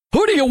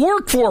Who do you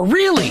work for,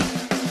 really?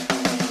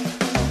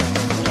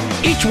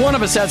 Each one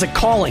of us has a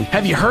calling.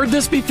 Have you heard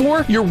this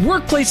before? Your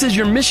workplace is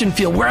your mission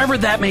field, wherever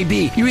that may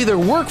be. You either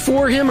work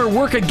for him or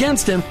work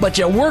against him, but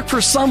you work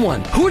for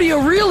someone. Who do you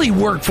really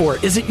work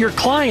for? Is it your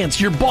clients,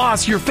 your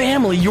boss, your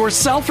family,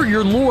 yourself, or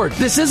your Lord?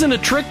 This isn't a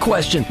trick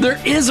question. There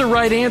is a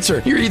right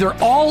answer. You're either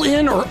all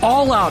in or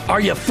all out.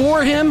 Are you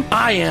for him?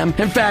 I am.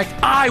 In fact,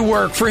 I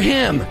work for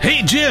him.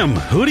 Hey, Jim,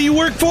 who do you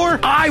work for?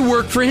 I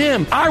work for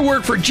him. I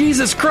work for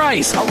Jesus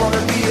Christ. I want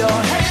to be your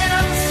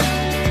hands.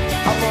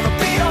 I want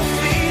to be your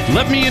feet.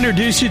 Let me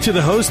introduce you to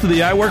the host of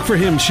the I Work For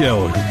Him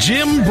show,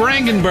 Jim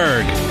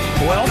Brangenberg.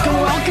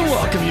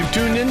 Welcome. You've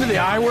tuned into the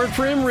I Work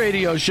For Him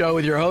radio show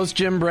with your host,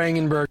 Jim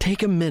Brangenberg.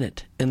 Take a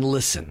minute and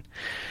listen.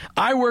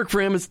 I Work For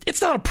Him,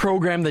 it's not a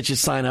program that you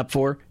sign up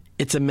for.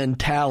 It's a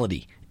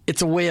mentality.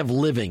 It's a way of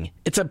living.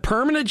 It's a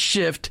permanent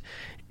shift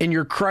in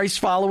your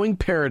Christ-following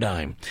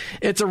paradigm.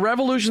 It's a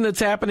revolution that's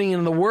happening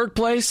in the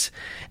workplace,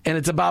 and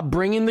it's about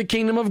bringing the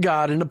kingdom of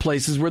God into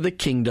places where the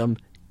kingdom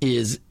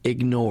is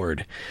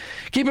ignored.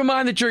 Keep in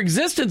mind that your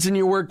existence in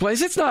your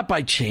workplace, it's not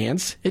by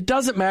chance. It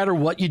doesn't matter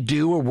what you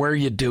do or where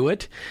you do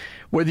it.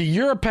 Whether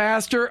you're a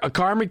pastor, a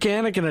car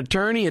mechanic, an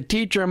attorney, a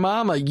teacher, a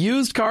mom, a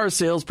used car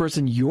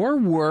salesperson, your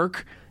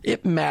work,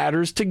 it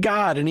matters to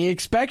God, and He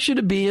expects you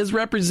to be His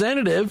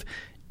representative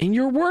in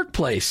your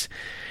workplace.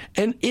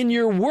 And in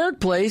your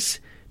workplace,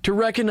 to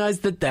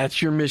recognize that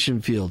that's your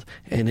mission field.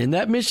 And in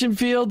that mission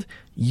field,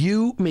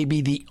 you may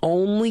be the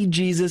only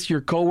Jesus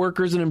your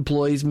coworkers and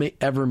employees may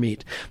ever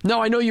meet.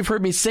 Now, I know you've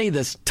heard me say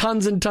this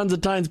tons and tons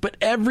of times, but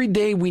every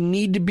day we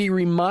need to be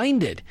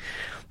reminded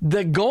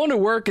that going to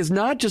work is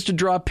not just to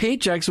draw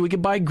paychecks so we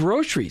can buy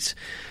groceries.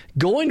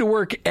 Going to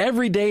work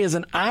every day is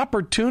an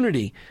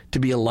opportunity to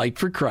be a light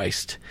for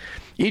Christ.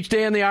 Each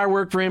day on the I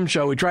Work For Him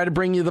show, we try to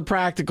bring you the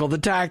practical, the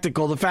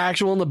tactical, the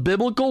factual, and the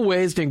biblical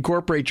ways to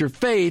incorporate your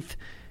faith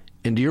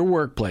into your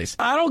workplace.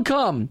 I don't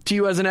come to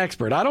you as an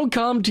expert. I don't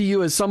come to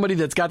you as somebody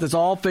that's got this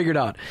all figured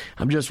out.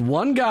 I'm just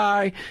one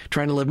guy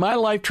trying to live my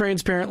life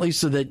transparently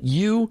so that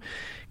you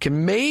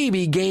can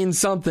maybe gain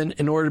something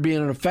in order to be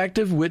an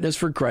effective witness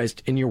for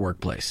Christ in your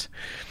workplace.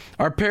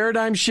 Our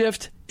paradigm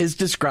shift is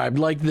described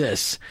like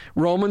this.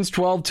 Romans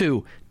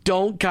 12:2.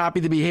 Don't copy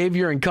the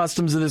behavior and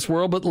customs of this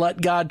world, but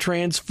let God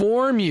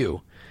transform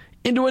you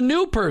into a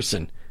new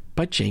person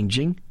by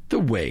changing the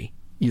way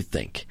you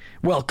think.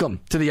 Welcome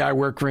to the I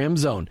Work For Him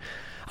zone.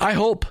 I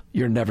hope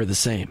you're never the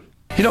same.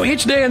 You know,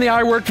 each day on the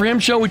I Work For Him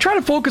show, we try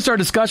to focus our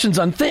discussions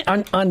on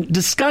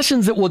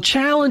discussions that will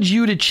challenge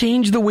you to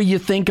change the way you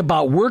think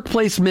about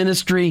workplace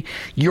ministry,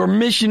 your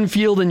mission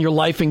field, and your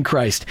life in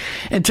Christ.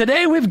 And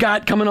today we've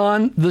got coming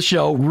on the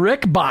show,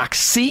 Rick Boxx,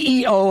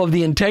 CEO of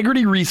the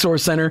Integrity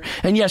Resource Center.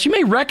 And yes, you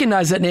may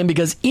recognize that name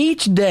because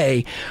each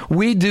day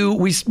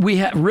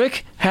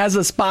Rick has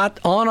a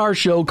spot on our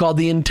show called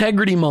The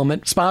Integrity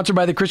Moment, sponsored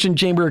by the Christian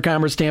Chamber of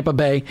Commerce, Tampa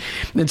Bay.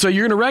 And so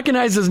you're going to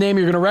recognize his name.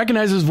 You're going to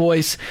recognize his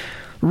voice.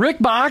 Rick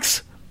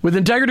Boxx with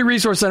Integrity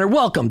Resource Center.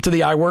 Welcome to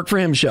the I Work For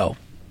Him show.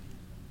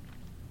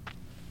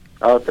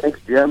 Oh, thanks,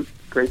 Jim.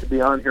 Great to be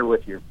on here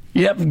with you.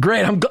 Yep,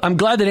 great. I'm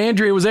glad that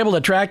Andrea was able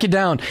to track you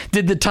down.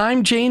 Did the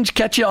time change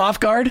catch you off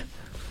guard?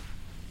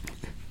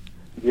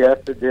 Yes,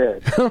 it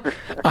did.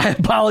 I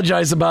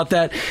apologize about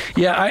that.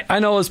 Yeah, I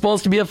know it was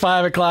supposed to be a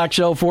 5 o'clock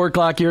show, 4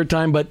 o'clock your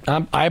time, but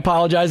I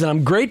apologize, and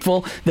I'm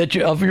grateful that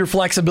of your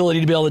flexibility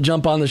to be able to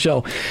jump on the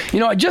show. You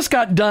know, I just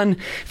got done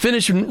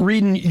finishing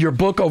reading your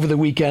book over the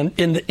weekend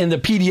in the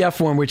PDF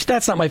form, which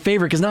that's not my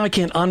favorite because now I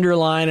can't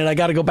underline and I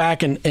got to go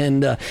back and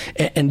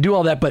do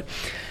all that. But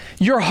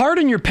your heart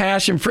and your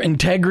passion for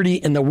integrity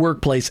in the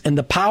workplace and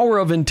the power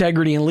of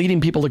integrity and leading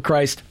people to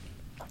Christ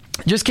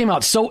just came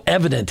out so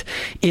evident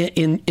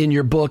in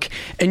your book,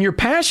 and your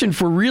passion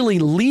for really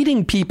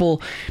leading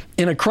people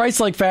in a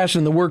Christ-like fashion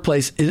in the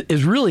workplace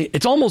is really,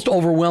 it's almost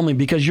overwhelming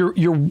because your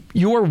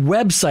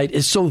website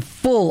is so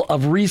full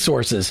of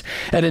resources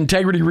at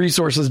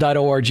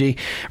integrityresources.org.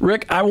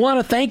 Rick, I want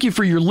to thank you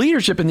for your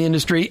leadership in the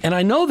industry, and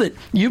I know that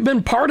you've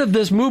been part of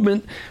this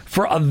movement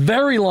for a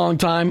very long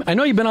time. I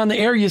know you've been on the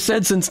air, you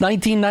said, since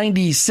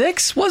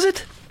 1996, was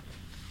it?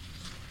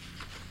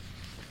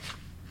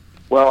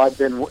 Well, I've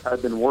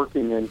been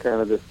working in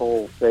kind of this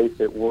whole faith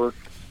at work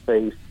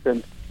space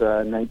since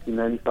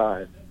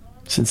 1995.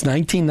 Since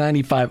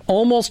 1995,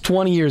 almost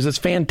 20 years. That's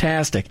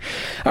fantastic.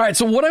 All right,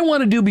 so what I want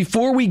to do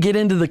before we get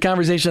into the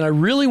conversation, I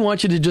really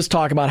want you to just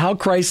talk about how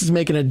Christ is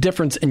making a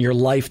difference in your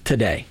life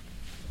today.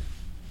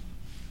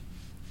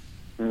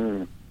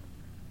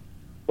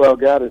 Well,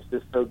 God is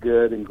just so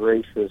good and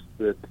gracious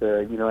that,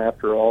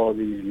 after all of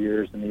these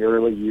years, in the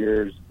early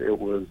years, it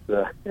was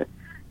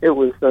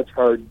such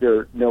hard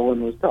dirt. No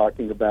one was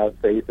talking about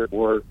faith at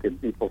work,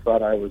 and people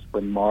thought I was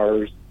from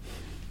Mars.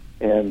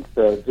 And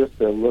so just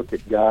to look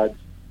at God's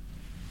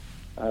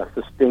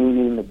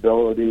sustaining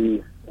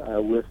ability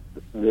with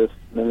this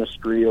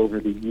ministry over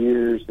the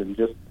years and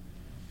just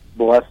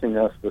blessing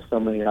us with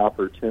so many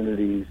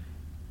opportunities,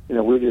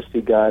 we just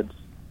see God's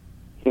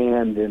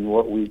hand in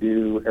what we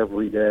do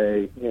every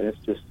day, and it's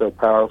just so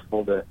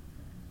powerful to,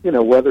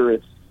 whether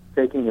it's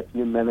taking a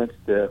few minutes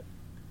to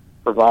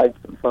provide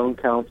some phone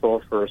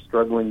counsel for a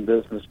struggling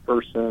business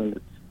person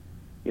that's,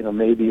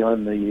 maybe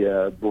on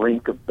the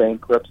brink of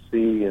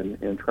bankruptcy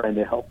and trying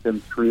to help them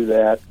through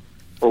that,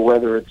 or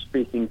whether it's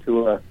speaking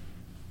to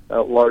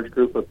a large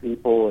group of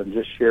people and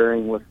just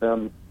sharing with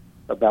them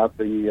about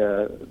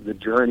the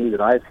journey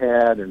that I've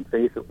had and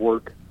faith at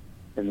work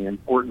and the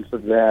importance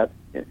of that,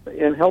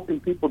 and helping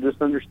people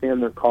just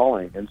understand their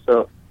calling. And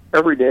so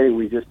every day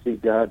we just see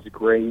God's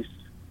grace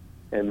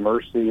and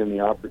mercy and the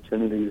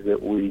opportunities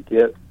that we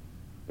get,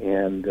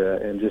 and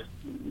just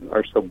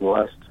are so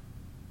blessed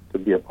to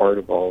be a part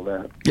of all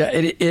that. Yeah,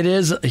 it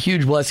is a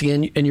huge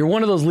blessing, and you're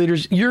one of those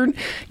leaders.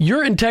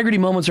 Your integrity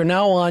moments are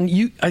now on,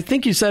 I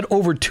think you said,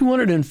 over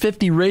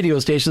 250 radio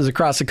stations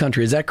across the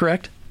country. Is that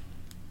correct?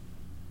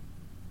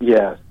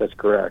 Yes, that's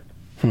correct.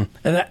 And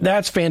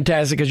that's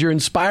fantastic, because you're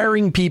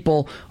inspiring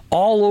people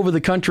all over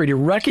the country to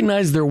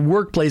recognize their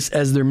workplace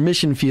as their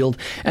mission field,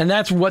 and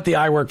that's what the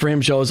I Work for Him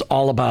show is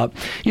all about.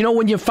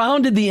 When you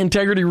founded the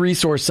Integrity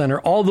Resource Center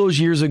all those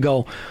years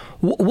ago,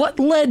 what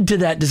led to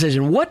that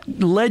decision? What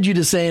led you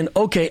to saying,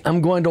 okay,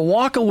 I'm going to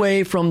walk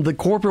away from the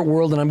corporate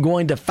world and I'm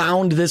going to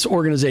found this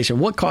organization?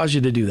 What caused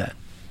you to do that?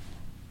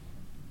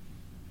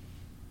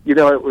 It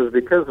was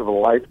because of a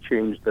life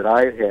change that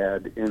I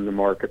had in the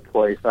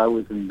marketplace. I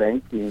was in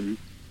banking,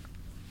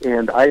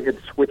 and I had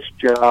switched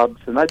jobs,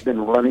 and I'd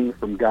been running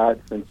from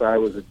God since I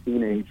was a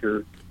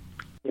teenager.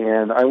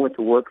 And I went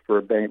to work for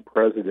a bank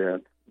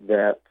president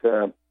that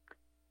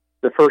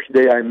the first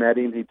day I met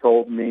him, he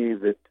told me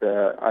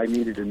that I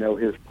needed to know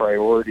his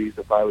priorities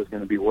if I was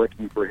going to be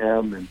working for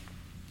him. And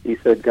he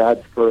said,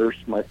 God's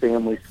first, my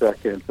family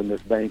second, and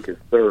this bank is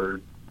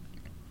third.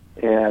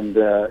 And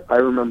I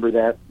remember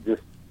that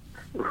just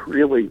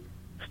really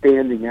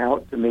standing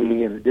out to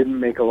me, and it didn't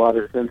make a lot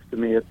of sense to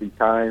me at the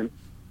time.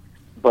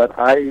 But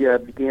I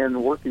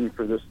began working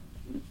for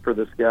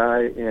this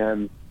guy,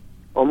 and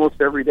almost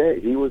every day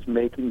he was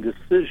making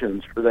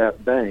decisions for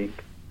that bank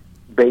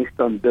based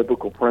on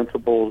biblical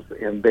principles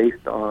and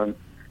based on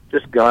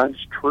just God's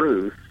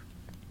truth,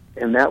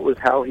 and that was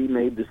how he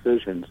made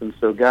decisions. And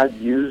so God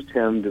used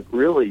him to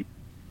really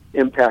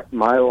impact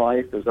my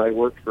life as I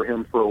worked for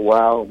him for a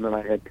while, and then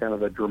I had kind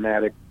of a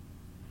dramatic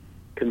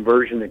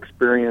conversion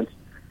experience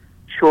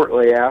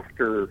shortly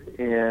after.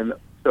 And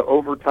so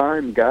over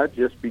time, God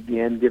just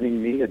began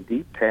giving me a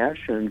deep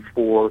passion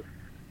for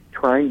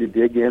trying to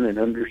dig in and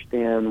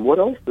understand what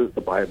else does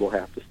the Bible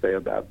have to say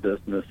about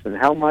business, and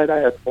how might I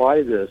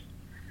apply this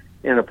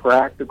in a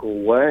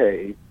practical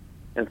way.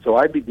 And so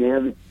I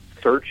began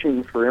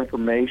searching for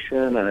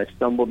information, and I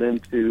stumbled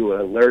into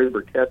Larry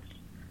Burkett's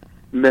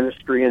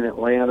ministry in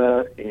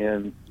Atlanta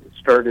and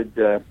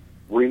started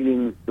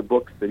reading the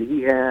books that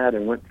he had,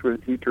 and went through a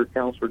teacher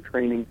counselor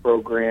training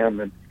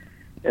program.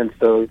 And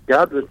so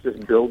God was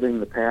just building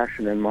the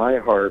passion in my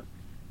heart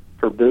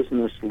for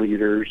business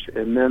leaders.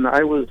 And then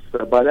I was,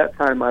 by that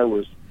time, I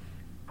was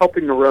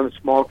helping to run a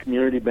small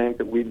community bank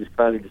that we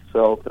decided to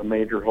sell to a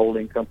major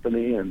holding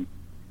company. And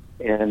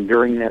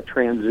during that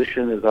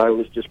transition, as I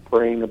was just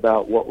praying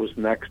about what was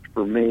next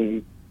for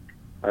me,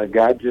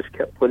 God just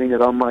kept putting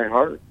it on my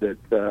heart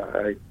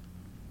that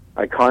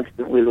I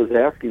constantly was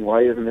asking,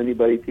 why isn't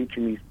anybody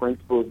teaching these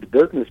principles to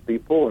business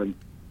people? And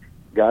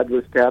God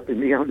was tapping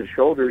me on the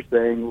shoulder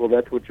saying, well,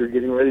 that's what you're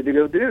getting ready to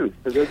go do,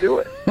 so go do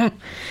it.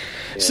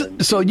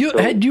 So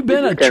had you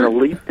been kind of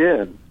leaped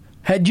in.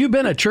 Had you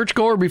been a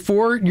churchgoer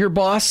before your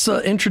boss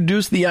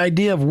introduced the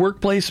idea of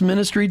workplace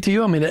ministry to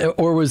you? I mean,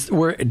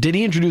 did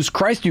he introduce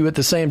Christ to you at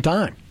the same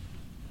time?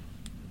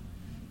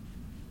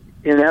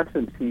 In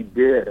essence, he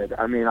did.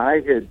 I mean, I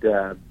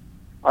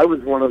was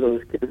one of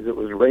those kids that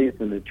was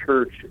raised in the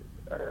church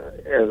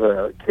as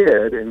a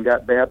kid and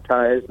got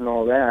baptized and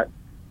all that.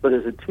 But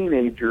as a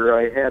teenager,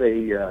 I had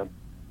a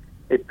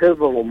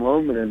pivotal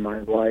moment in my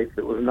life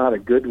that was not a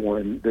good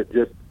one, that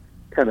just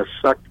kind of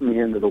sucked me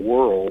into the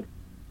world.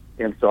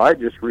 And so I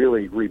just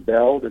really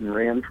rebelled and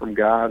ran from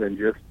God, and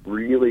just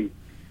really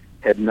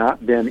had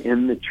not been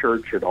in the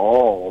church at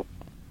all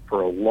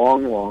for a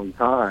long, long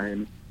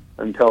time,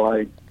 until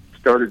I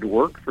started to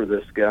work for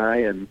this guy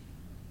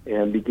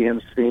and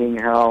began seeing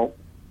how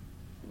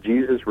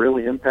Jesus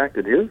really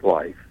impacted his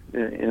life,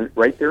 and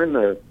right there in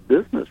the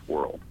business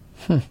world.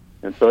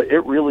 And so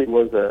it really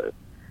was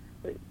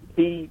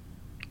he,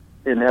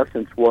 in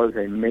essence, was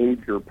a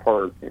major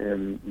part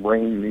in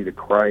bringing me to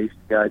Christ.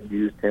 God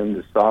used him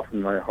to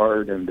soften my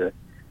heart and to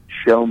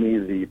show me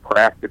the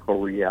practical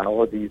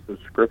realities of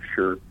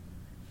Scripture.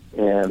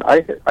 And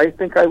I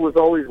think I was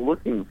always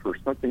looking for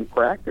something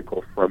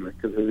practical from it,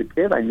 because as a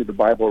kid I knew the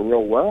Bible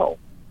real well,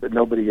 but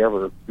nobody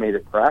ever made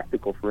it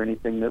practical for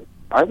anything that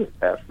I was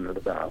passionate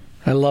about.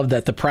 I love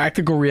that, the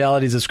practical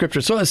realities of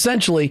Scripture. So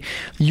essentially,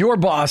 your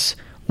boss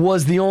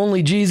was the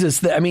only Jesus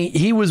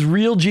he was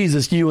real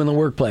Jesus to you in the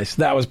workplace.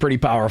 That was pretty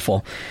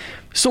powerful.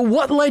 So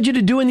what led you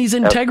to doing these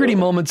integrity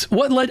moments?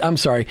 What led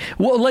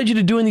you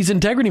to doing these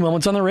integrity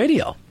moments on the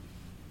radio?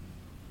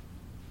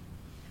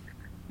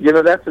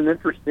 That's an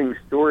interesting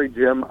story,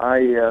 Jim.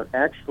 I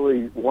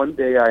actually, one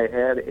day I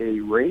had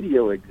a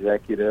radio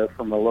executive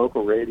from a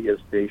local radio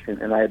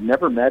station, and I had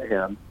never met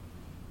him.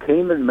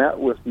 came and met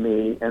with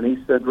me, and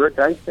he said, Rick,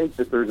 I think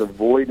that there's a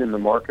void in the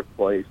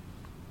marketplace,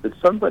 that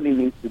somebody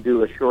needs to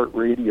do a short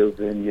radio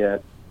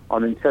vignette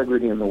on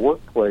integrity in the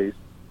workplace.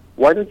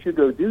 Why don't you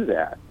go do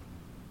that?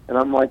 And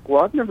I'm like,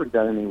 well, I've never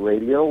done any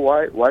radio.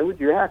 Why would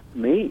you ask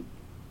me?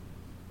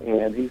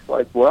 And he's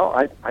like, well,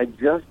 I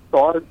just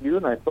thought of you,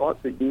 and I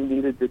thought that you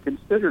needed to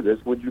consider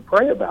this. Would you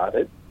pray about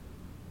it?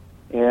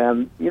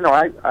 And,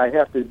 I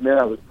have to admit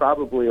I was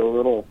probably a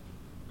little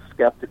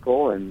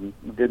skeptical and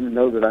didn't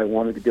know that I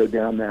wanted to go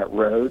down that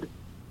road.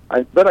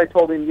 But I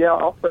told him, yeah,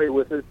 I'll pray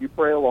with it if you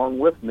pray along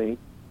with me.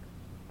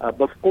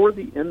 Before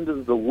the end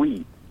of the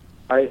week,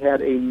 I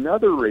had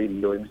another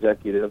radio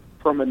executive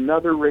from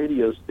another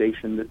radio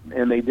station,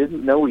 and they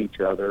didn't know each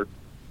other,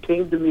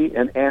 came to me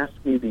and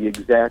asked me the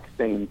exact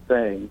same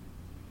thing.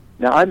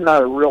 Now, I'm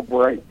not a real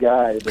bright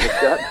guy, but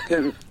if that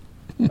sends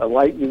a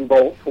lightning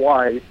bolt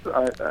twice,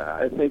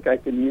 I think I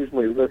can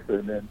usually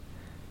listen. And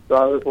so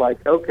I was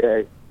like,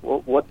 okay,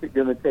 well, what's it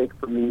going to take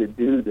for me to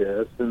do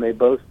this? And they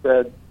both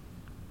said,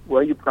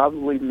 well, you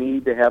probably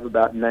need to have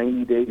about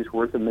 90 days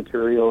worth of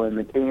material in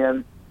the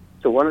can.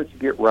 So why don't you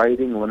get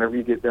writing? Whenever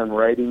you get done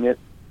writing it,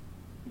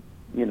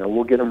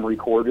 we'll get them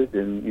recorded,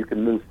 and you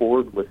can move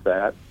forward with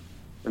that.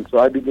 And so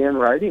I began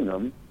writing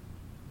them.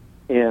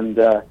 And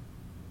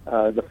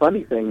the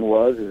funny thing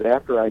is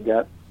after I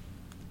got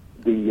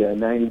the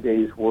 90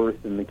 days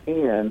worth in the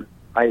can,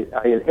 I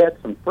had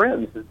some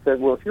friends that said,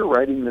 well, if you're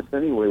writing this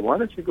anyway, why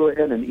don't you go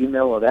ahead and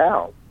email it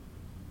out?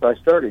 So I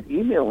started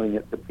emailing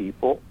it to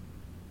people.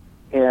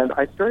 And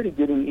I started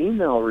getting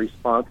email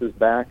responses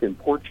back in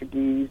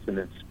Portuguese and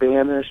in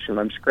Spanish, and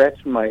I'm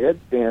scratching my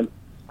head saying,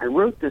 I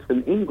wrote this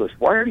in English.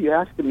 Why are you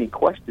asking me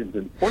questions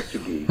in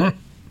Portuguese?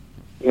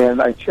 And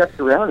I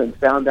checked around and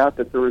found out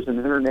that there was an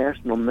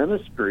international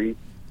ministry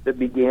that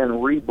began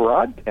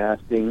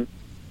rebroadcasting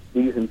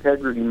these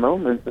integrity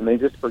moments, and they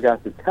just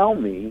forgot to tell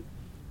me.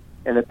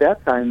 And at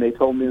that time, they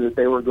told me that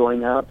they were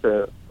going out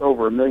to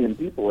over 1 million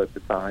people at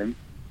the time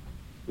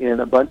in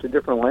a bunch of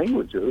different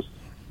languages.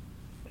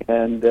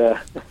 And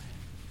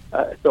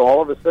so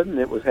all of a sudden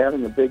it was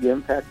having a big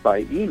impact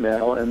by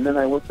email, and then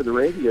I went to the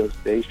radio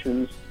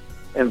stations,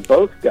 and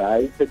both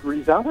guys had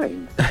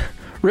resigned.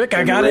 Rick,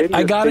 I got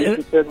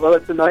it. Said, well,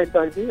 it's a nice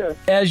idea.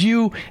 As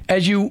you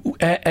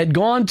had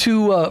gone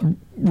to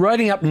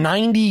writing up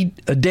 90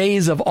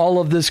 days of all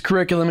of this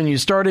curriculum, and you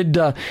started,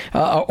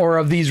 or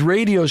of these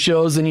radio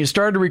shows, and you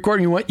started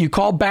recording, you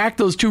called back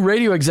those two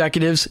radio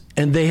executives,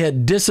 and they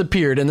had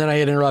disappeared, and then I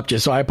had interrupted you,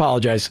 so I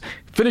apologize.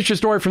 Finish your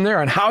story from there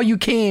on how you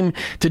came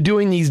to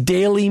doing these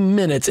daily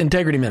minutes,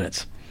 integrity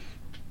minutes.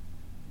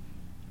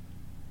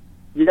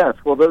 Yes,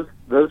 well,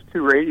 those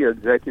two radio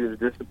executives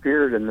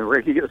disappeared, and the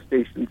radio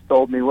stations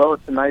told me, well,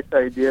 it's a nice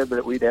idea,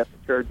 but we'd have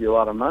to charge you a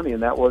lot of money,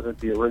 and that wasn't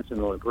the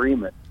original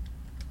agreement.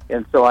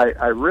 And so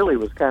I really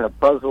was kind of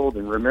puzzled,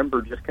 and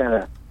remember just kind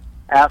of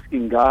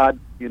asking God,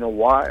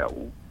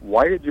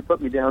 why did you put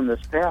me down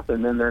this path,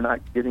 and then they're not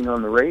getting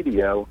on the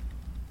radio?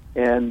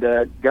 And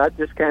God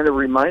just kind of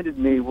reminded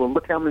me, well,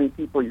 look how many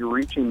people you're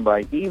reaching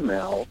by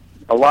email,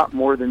 a lot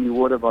more than you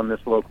would have on this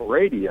local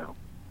radio.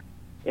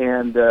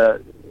 And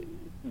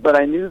but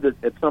I knew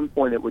that at some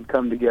point it would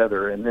come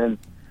together. And then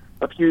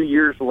a few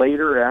years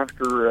later,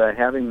 after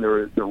having the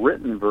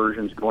written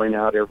versions going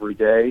out every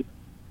day,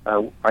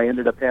 I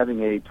ended up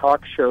having a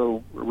talk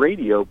show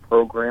radio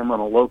program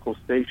on a local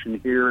station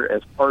here.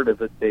 As part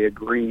of it, they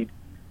agreed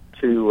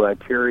to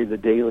carry the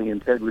daily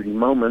integrity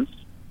moments.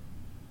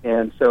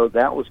 And so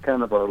that was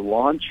kind of our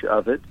launch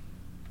of it.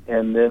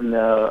 And then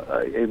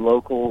a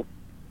local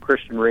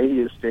Christian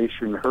radio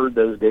station heard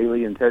those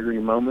daily integrity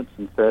moments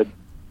and said,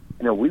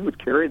 we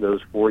would carry those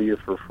for you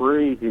for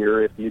free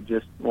here if you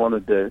just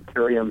wanted to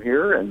carry them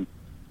here. And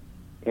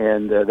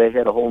they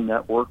had a whole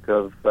network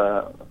of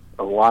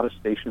a lot of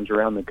stations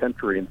around the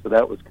country. And so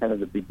that was kind of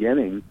the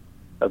beginning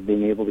of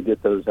being able to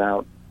get those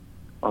out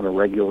on a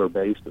regular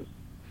basis.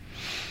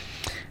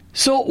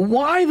 So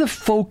why the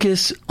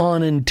focus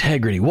on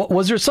integrity?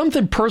 Was there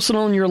something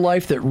personal in your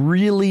life that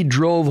really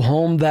drove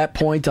home that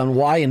point on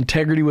why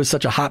integrity was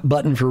such a hot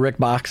button for Rick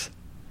Boxx?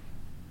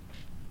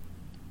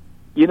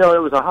 It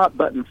was a hot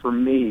button for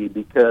me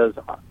because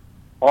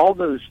all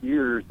those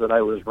years that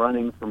I was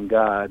running from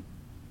God,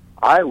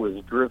 I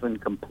was driven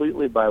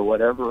completely by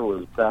whatever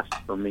was best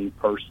for me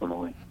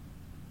personally.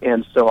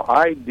 And so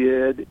I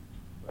did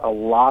a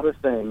lot of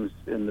things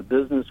in the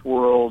business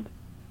world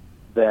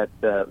that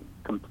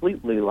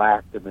completely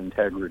lacked of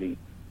integrity.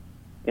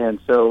 And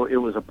so it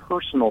was a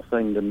personal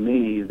thing to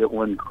me that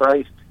when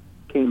Christ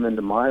came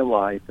into my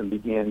life and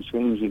began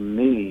changing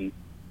me,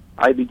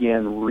 I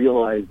began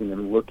realizing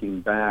and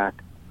looking back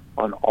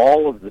on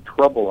all of the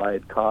trouble I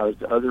had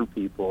caused other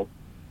people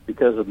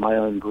because of my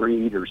own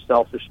greed or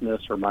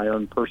selfishness or my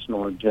own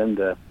personal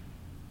agenda.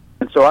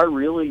 And so I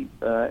really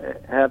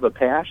have a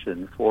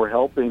passion for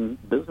helping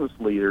business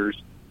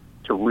leaders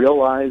to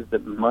realize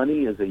that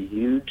money is a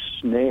huge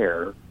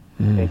snare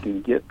and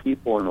can get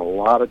people in a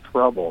lot of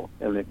trouble,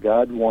 and that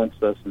God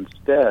wants us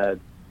instead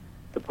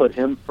to put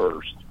Him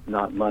first,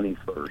 not money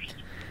first.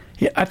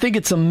 Yeah, I think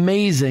it's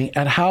amazing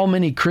at how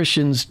many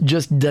Christians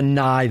just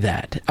deny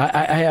that.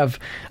 I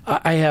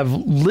have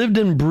lived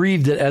and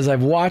breathed it as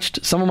I've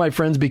watched some of my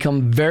friends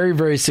become very,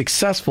 very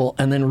successful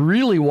and then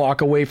really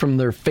walk away from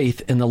their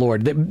faith in the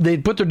Lord. They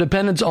put their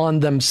dependence on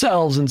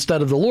themselves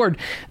instead of the Lord.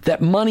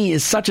 That money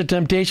is such a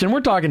temptation.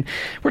 We're talking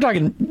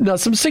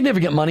some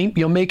significant money,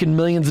 making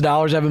millions of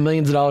dollars, having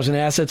millions of dollars in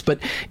assets, but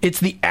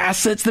it's the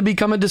assets that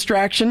become a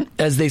distraction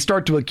as they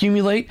start to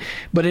accumulate.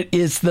 But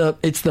it's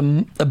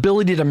the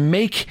ability to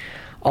make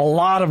a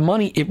lot of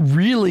money. It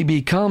really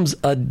becomes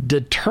a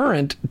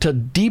deterrent to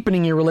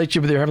deepening your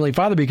relationship with your Heavenly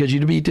Father because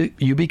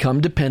you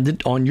become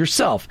dependent on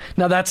yourself.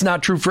 Now, that's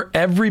not true for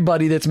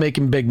everybody that's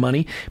making big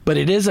money, but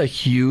it is a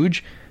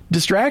huge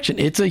distraction.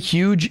 It's a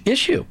huge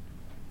issue.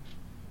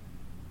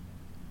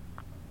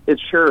 It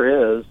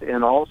sure is.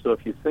 And also,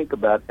 if you think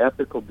about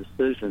ethical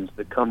decisions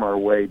that come our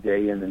way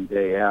day in and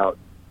day out,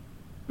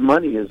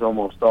 money is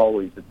almost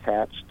always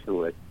attached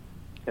to it.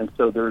 And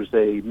so there's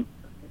a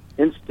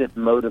instant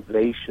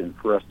motivation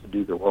for us to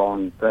do the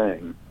wrong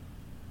thing.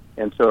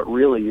 And so it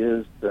really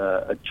is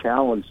a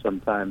challenge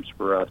sometimes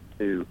for us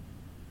to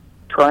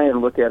try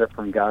and look at it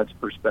from God's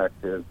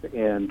perspective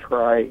and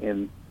try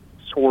and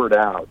sort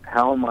out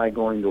how am I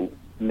going to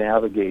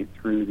navigate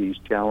through these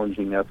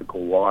challenging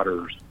ethical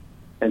waters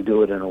and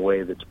do it in a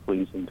way that's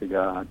pleasing to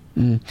God.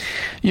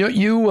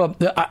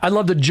 I'd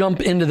love to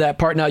jump into that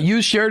part now.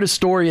 You shared a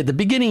story at the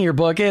beginning of your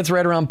book. It's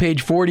right around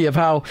page 40 of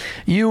how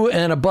you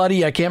and a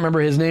buddy, I can't remember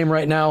his name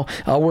right now,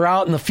 were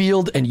out in the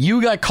field and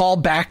you got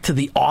called back to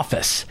the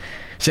office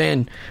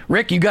saying,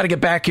 Rick, you got to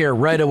get back here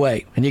right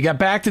away. And you got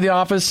back to the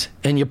office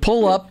and you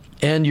pull up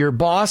and your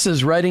boss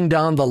is writing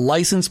down the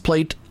license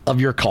plate of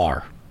your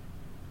car.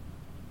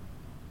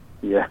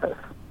 Yes.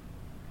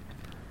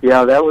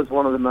 Yeah, that was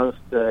one of the most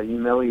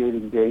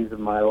humiliating days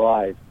of my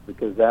life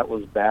because that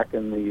was back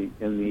in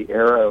the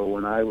era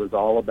when I was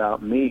all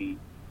about me,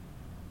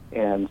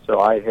 and so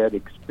I had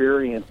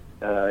experienced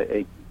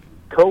a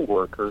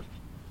coworker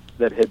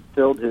that had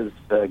filled his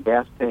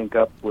gas tank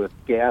up with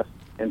gas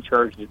and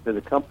charged it to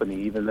the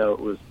company, even though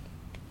it was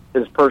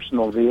his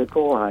personal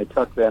vehicle. And I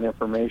tucked that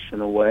information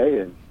away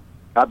and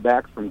got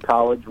back from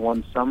college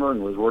one summer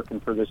and was working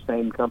for the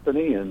same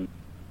company and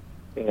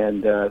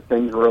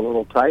things were a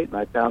little tight, and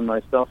I found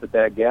myself at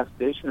that gas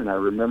station, and I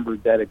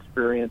remembered that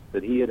experience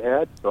that he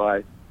had, so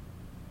I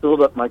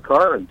filled up my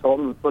car and told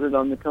him to put it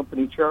on the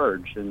company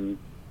charge. And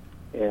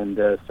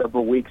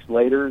several weeks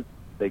later,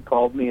 they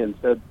called me and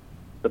said,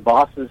 the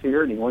boss is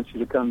here, and he wants you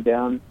to come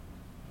down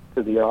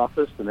to the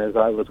office. And as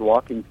I was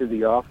walking to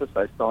the office,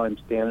 I saw him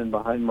standing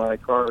behind my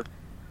car,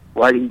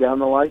 writing down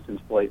the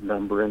license plate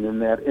number, and in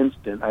that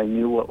instant, I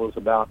knew what was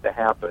about to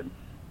happen,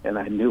 and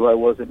I knew I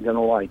wasn't going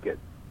to like it.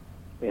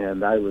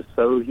 And I was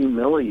so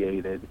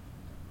humiliated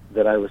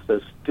that I was so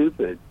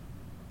stupid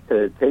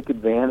to take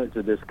advantage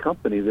of this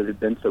company that had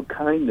been so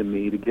kind to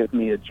me to give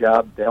me a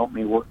job to help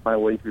me work my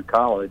way through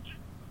college.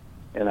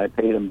 And I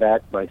paid them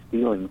back by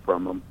stealing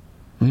from them.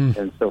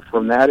 And so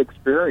from that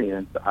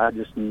experience, I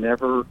just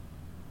never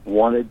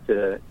wanted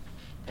to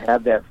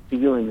have that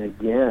feeling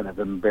again of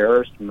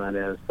embarrassment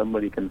as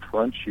somebody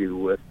confronts you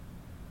with,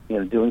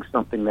 doing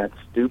something that's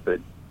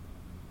stupid.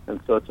 And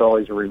so it's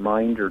always a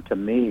reminder to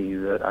me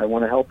that I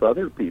want to help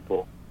other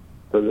people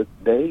so that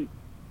they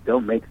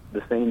don't make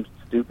the same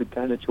stupid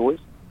kind of choice.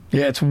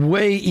 Yeah, it's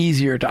way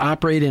easier to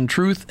operate in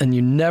truth, and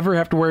you never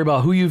have to worry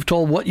about who you've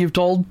told, what you've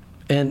told,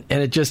 and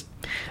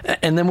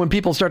then when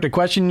people start to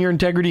question your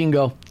integrity and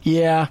go,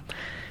 yeah,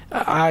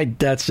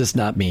 that's just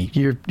not me.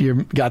 You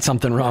got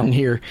something wrong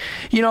here.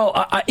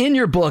 In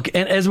your book,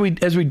 and as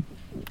we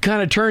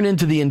kind of turn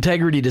into the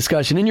integrity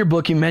discussion, in your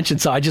book you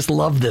mentioned, so I just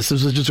love this.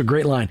 This was just a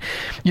great line.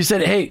 You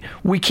said, hey,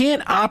 we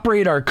can't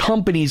operate our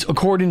companies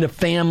according to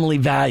family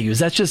values.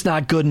 That's just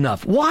not good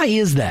enough. Why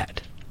is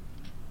that?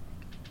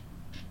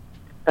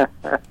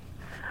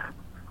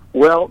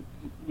 Well,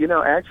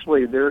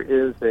 actually there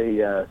is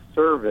a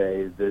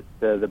survey that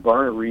the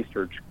Barna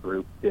Research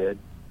Group did,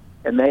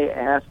 and they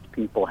asked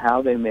people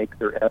how they make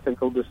their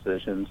ethical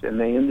decisions, and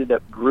they ended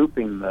up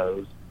grouping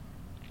those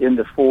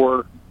into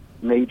 4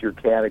 major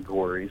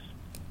categories.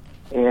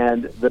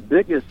 And the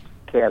biggest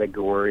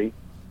category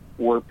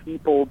were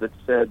people that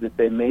said that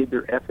they made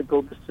their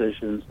ethical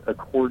decisions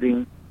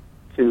according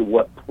to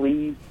what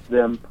pleased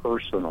them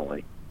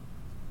personally.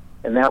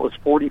 And that was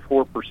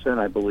 44%,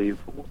 I believe,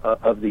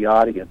 of the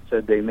audience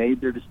said they made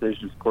their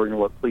decisions according to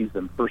what pleased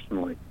them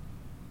personally.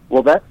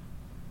 Well, that's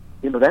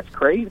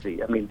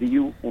crazy. I mean, do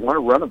you want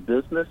to run a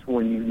business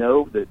when you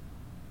know that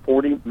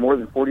more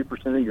than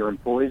 40% of your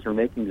employees are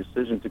making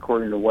decisions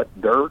according to what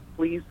they're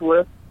pleased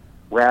with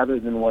rather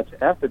than what's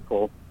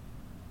ethical?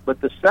 But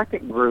the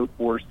second group,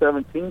 where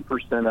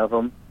 17% of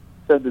them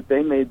said that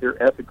they made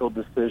their ethical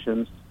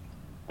decisions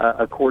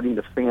according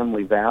to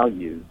family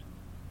values.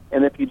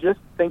 And if you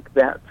just think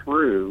that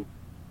through,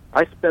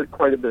 I spent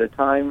quite a bit of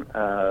time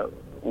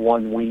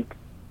one week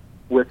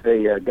with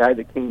a guy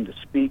that came to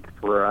speak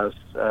for us,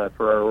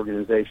 for our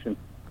organization,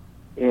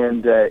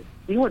 and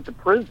he went to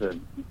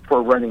prison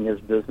for running his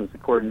business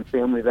according to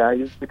family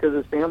values because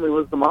his family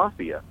was the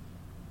mafia.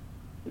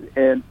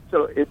 And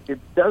so it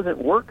doesn't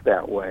work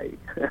that way.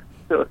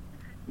 So,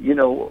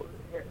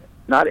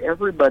 not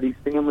everybody's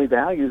family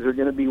values are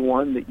going to be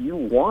one that you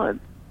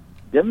want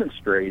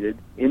demonstrated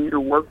in your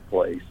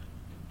workplace.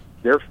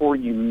 Therefore,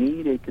 you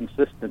need a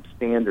consistent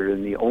standard,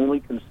 and the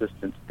only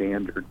consistent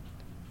standard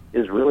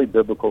is really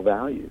biblical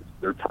values.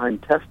 They're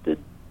time-tested,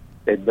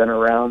 they've been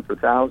around for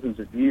thousands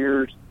of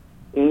years,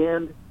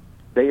 and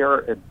they are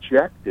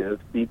objective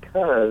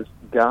because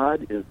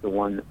God is the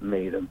one that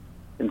made them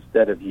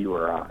instead of you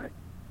or I.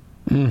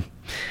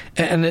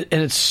 And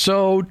it's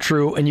so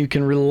true, and you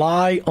can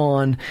rely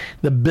on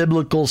the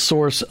biblical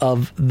source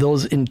of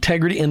those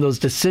integrity and those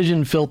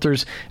decision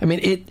filters. I mean,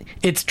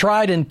 it's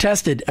tried and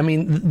tested. I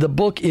mean, the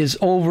book is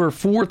over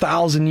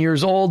 4,000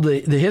 years old.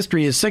 The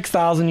history is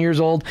 6,000 years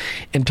old.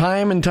 And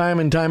time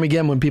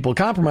again, when people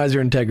compromise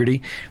their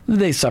integrity,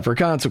 they suffer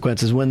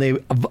consequences. When they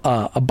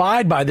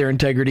abide by their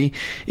integrity,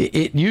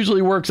 it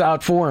usually works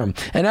out for them.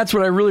 And that's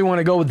what I really want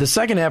to go with the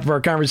second half of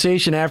our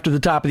conversation after the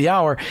top of the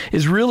hour,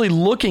 is really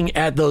looking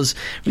at those,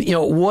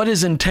 what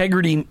is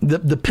integrity,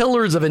 the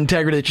pillars of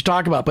integrity that you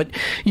talk about. But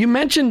you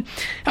mentioned,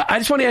 I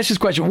just want to ask this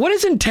question. What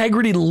does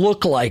integrity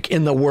look like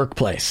in the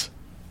workplace?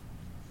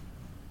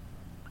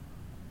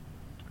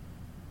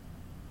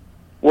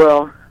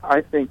 Well,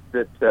 I think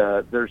that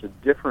there's a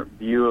different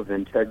view of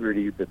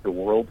integrity that the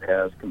world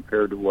has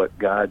compared to what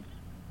God's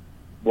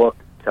book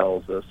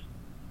tells us.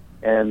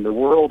 And the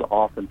world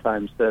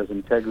oftentimes says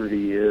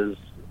integrity is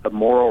a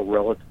moral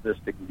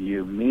relativistic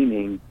view,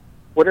 meaning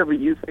whatever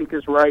you think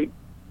is right,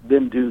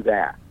 then do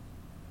that.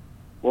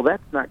 Well,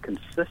 that's not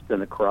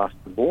consistent across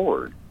the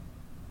board.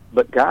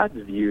 But God's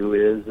view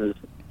is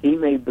He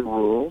made the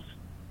rules.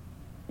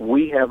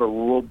 We have a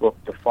rule book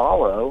to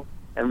follow,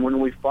 and when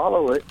we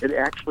follow it, it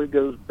actually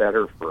goes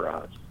better for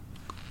us.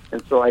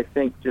 And so I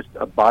think just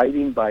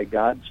abiding by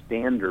God's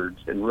standards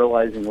and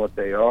realizing what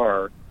they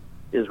are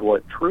is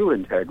what true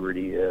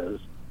integrity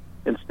is,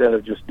 instead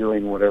of just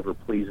doing whatever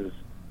pleases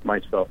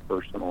myself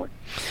personally.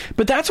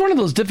 But that's one of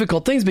those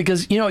difficult things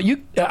because, you've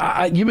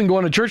been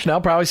going to church now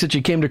probably since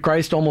you came to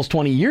Christ almost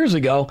 20 years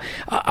ago.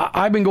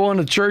 I've been going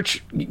to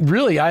church.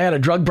 Really, I had a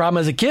drug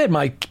problem as a kid.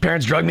 My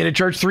parents drugged me to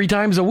church 3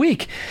 times a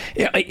week.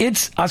 So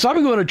I've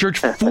been going to church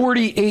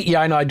 48.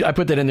 Yeah, I know. I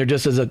put that in there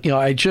just as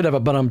I should have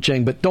a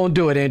ching, but don't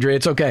do it, Andrea.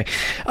 It's okay.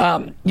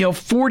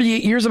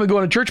 48 years I've been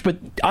going to church, but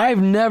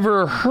I've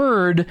never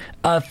heard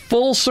a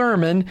full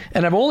sermon,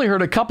 and I've only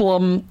heard a couple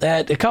of them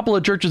at a couple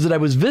of churches that I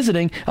was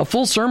visiting, a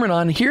full sermon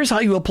on here's how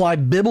you apply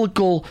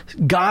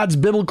God's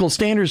biblical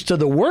standards to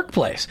the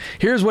workplace.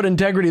 Here's what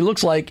integrity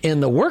looks like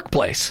in the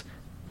workplace.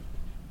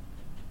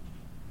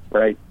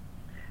 Right.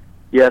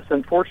 Yes,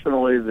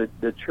 unfortunately,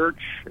 the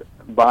church,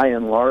 by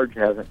and large,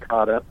 hasn't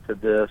caught up to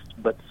this,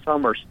 but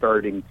some are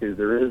starting to.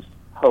 There is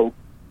hope.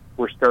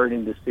 We're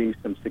starting to see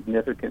some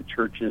significant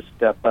churches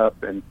step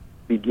up and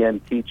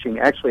begin teaching.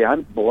 Actually,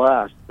 I'm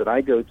blessed that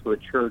I go to a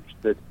church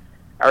that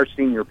our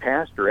senior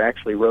pastor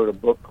actually wrote a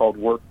book called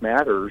Work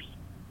Matters,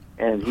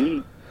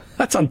 and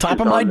that's on top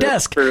of my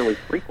desk fairly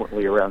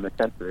frequently around the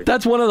country.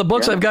 That's one of the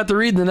books I've got to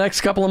read in the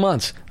next couple of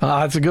months.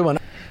 That's a good one.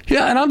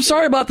 Yeah, and I'm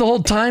sorry about the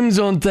whole time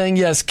zone thing.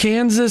 Yes,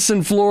 Kansas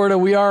and Florida,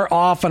 we are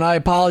off, and I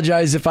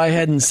apologize if I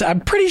hadn't.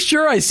 I'm pretty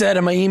sure I said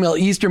in my email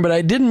Eastern, but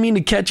I didn't mean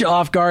to catch you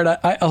off guard.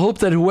 I hope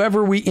that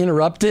whoever we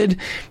interrupted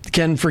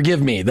can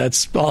forgive me.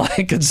 That's all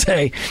I could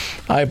say.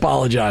 I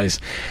apologize.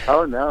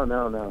 Oh,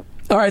 no.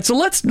 All right, so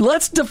let's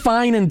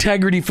define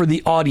integrity for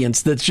the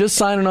audience that's just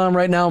signing on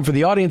right now, and for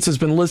the audience that's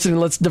been listening.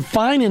 Let's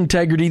define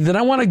integrity. Then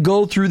I want to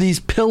go through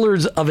these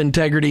pillars of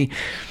integrity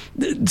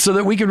so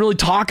that we can really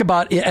talk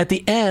about at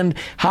the end,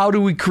 how do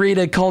we create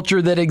a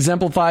culture that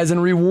exemplifies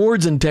and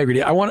rewards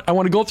integrity? I want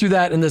to go through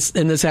that in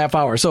this half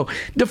hour. So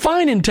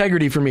define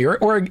integrity for me,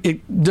 or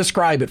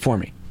describe it for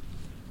me.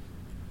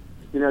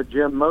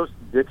 Jim, most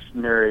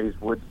dictionaries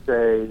would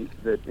say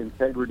that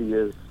integrity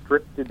is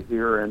strict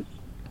adherence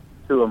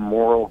to a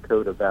moral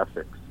code of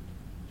ethics.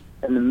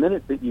 And the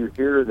minute that you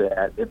hear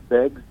that, it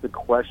begs the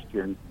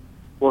question,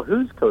 well,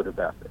 whose code of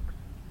ethics?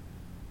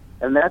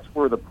 And that's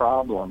where the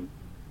problem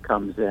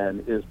comes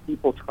in, is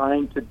people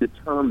trying to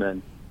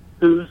determine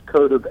whose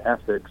code of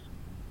ethics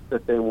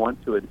that they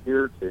want to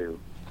adhere to.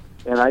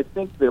 And I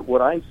think that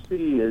what I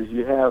see is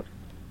you have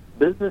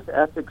business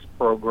ethics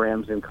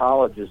programs in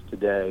colleges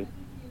today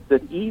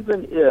that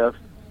even if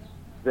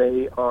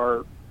they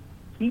are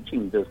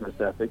teaching business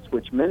ethics,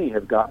 which many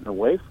have gotten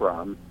away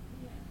from,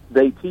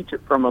 they teach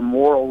it from a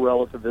moral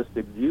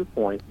relativistic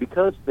viewpoint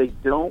because they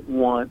don't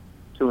want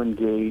to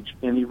engage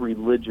any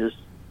religious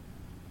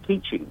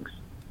teachings.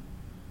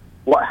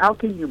 Well, how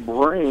can you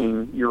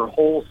bring your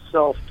whole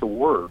self to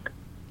work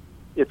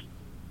if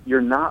you're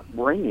not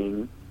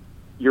bringing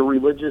your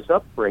religious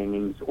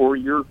upbringings or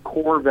your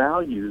core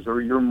values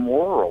or your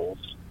morals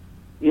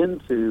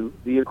into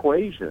the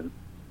equation?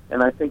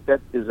 And I think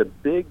that is a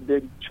big,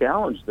 big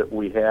challenge that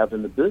we have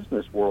in the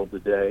business world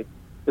today,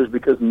 is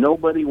because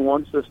nobody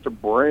wants us to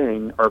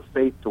bring our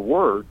faith to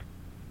work,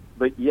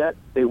 but yet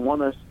they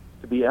want us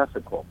to be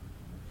ethical.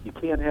 You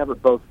can't have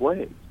it both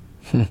ways.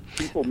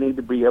 People need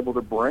to be able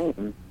to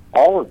bring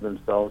all of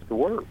themselves to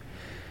work.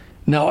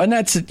 No, and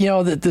that's,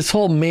 this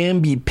whole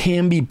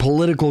mamby-pamby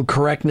political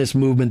correctness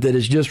movement that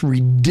is just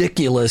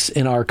ridiculous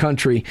in our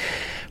country.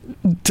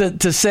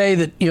 To say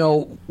that,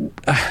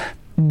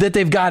 that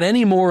they've got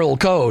any moral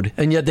code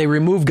and yet they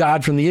remove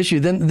God from the issue,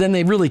 then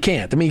they really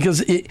can't. I mean,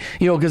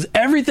 because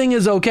everything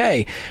is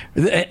okay.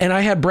 And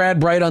I had Brad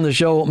Bright on the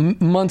show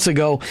months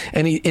ago,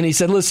 and he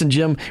said, "Listen,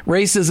 Jim,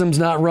 racism's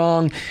not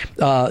wrong.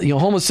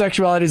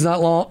 Homosexuality is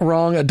not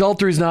wrong.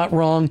 Adultery is not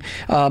wrong.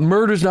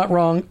 Murder's not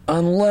wrong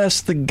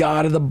unless the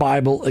God of the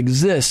Bible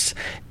exists.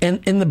 And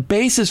the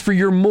basis for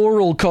your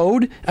moral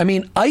code, I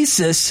mean,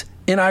 ISIS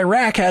in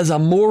Iraq has a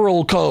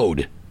moral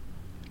code."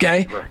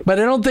 Okay, right. But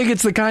I don't think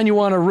it's the kind you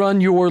want to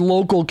run your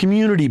local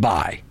community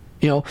by.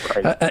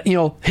 Right.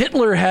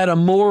 Hitler had a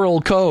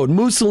moral code.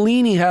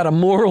 Mussolini had a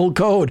moral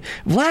code.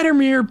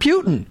 Vladimir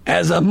Putin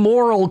has a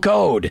moral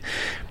code,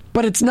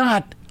 but it's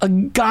not a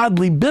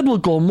godly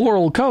biblical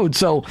moral code.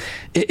 So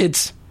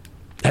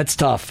that's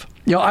tough.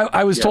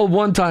 I was told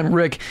one time,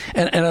 Rick,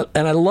 and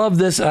I love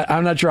this.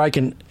 I'm not sure I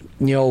can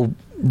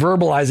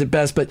verbalize it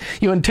best, but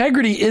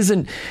integrity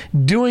isn't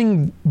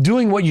doing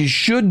what you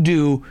should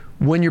do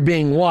when you're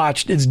being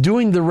watched. It's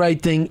doing the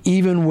right thing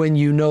even when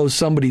you know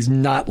somebody's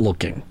not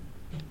looking.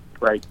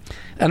 Right.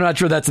 I'm not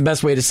sure that's the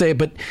best way to say it,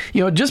 but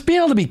just being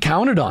able to be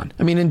counted on.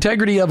 I mean,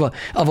 integrity of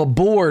a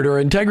board or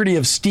integrity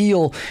of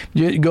steel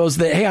goes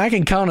that, hey, I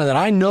can count on that.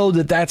 I know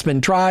that that's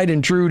been tried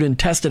and true and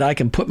tested. I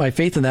can put my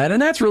faith in that,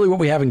 and that's really what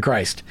we have in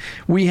Christ.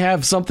 We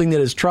have something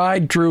that is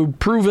tried, true,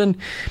 proven,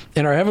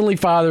 and our Heavenly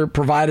Father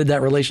provided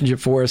that relationship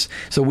for us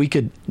so we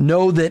could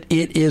know that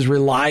it is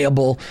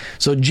reliable.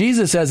 So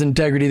Jesus has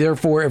integrity.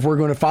 Therefore, if we're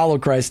going to follow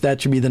Christ,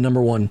 that should be the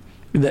number one.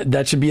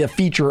 That should be a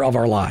feature of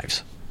our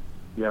lives.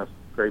 Yes,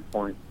 great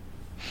point.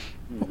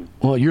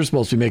 Well, you're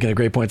supposed to be making a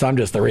great point. I'm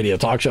just the radio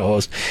talk show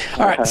host.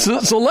 All right,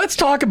 so let's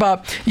talk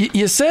about.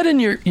 You said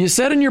in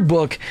your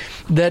book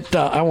that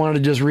I wanted to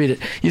just read it.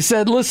 You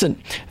said,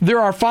 "Listen, there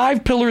are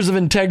 5 pillars of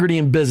integrity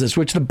in business,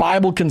 which the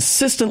Bible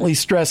consistently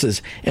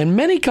stresses, and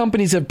many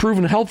companies have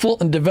proven helpful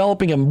in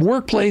developing a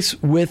workplace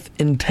with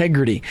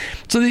integrity."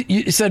 So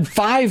you said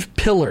 5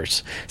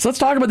 pillars. So let's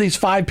talk about these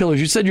 5 pillars.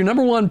 You said your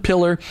number 1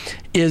 pillar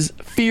is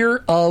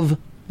fear of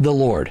the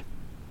Lord.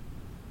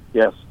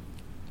 Yes.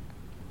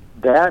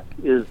 That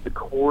is the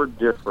core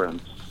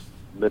difference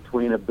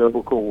between a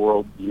biblical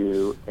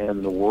worldview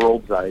and the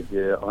world's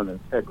idea on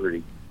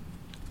integrity.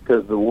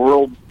 Because the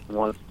world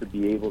wants to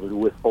be able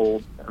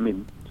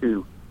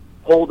to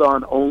hold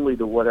on only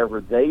to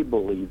whatever they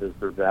believe is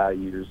their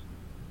values.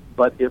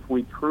 But if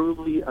we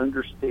truly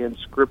understand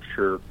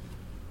Scripture,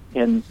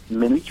 and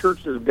many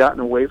churches have gotten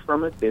away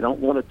from it, they don't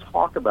want to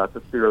talk about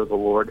the fear of the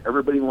Lord.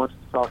 Everybody wants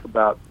to talk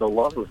about the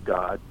love of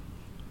God,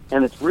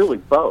 and it's really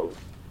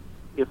both.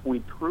 If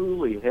we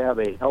truly have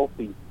a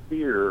healthy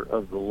fear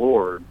of the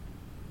Lord,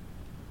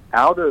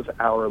 out of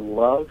our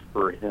love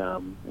for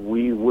Him,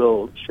 we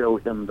will show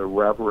Him the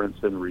reverence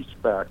and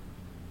respect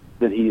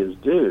that He is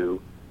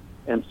due.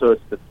 And so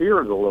it's the fear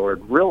of the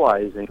Lord,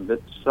 realizing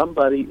that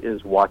somebody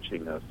is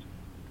watching us.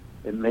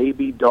 It may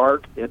be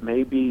dark, it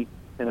may be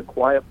in a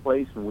quiet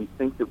place, and we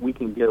think that we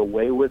can get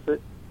away with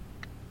it,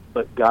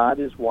 but God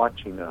is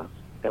watching us.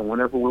 And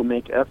whenever we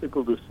make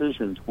ethical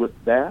decisions with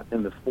that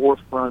in the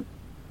forefront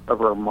of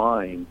our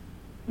mind,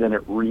 then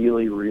it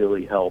really,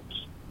 really helps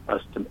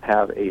us to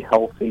have a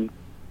healthy,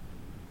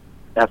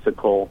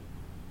 ethical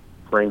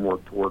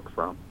framework to work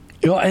from.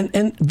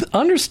 And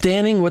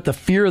understanding what the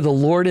fear of the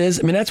Lord is,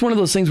 I mean, that's one of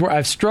those things where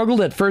I've struggled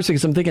at first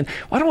because I'm thinking,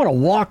 well, I don't want to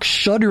walk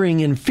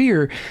shuddering in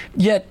fear,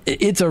 yet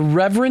it's a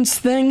reverence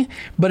thing,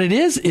 but it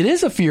is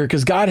a fear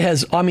because God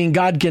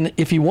can,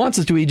 if He wants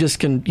us to, He just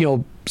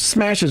can,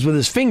 smash us with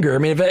His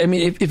finger.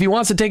 If He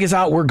wants to take us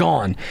out, we're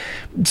gone.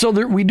 So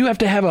we do have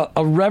to have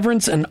a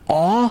reverence and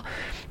awe,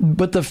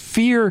 but the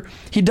fear,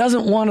 He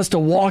doesn't want us to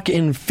walk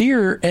in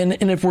fear, and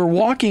if we're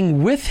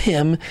walking with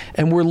Him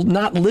and we're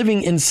not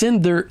living in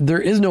sin,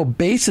 there is no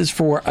basis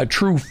for a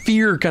true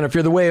fear kind of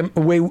fear, the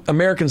way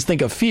Americans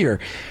think of fear.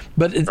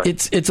 But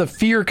it's a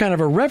fear kind of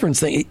a reverence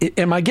thing.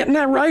 Am I getting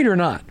that right or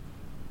not?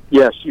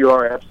 Yes, you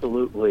are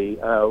absolutely.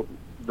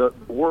 The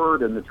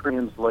word and the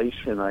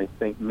translation, I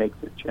think, makes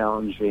it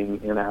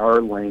challenging in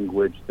our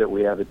language that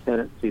we have a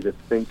tendency to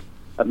think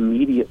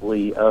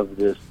immediately of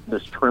this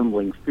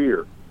trembling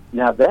fear.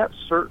 Now, that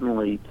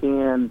certainly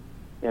can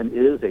and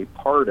is a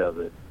part of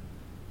it,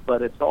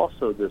 but it's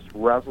also this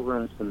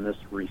reverence and this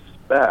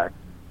respect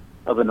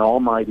of an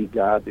almighty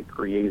God that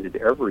created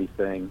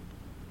everything.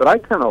 But I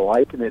kind of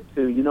liken it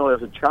to,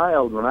 as a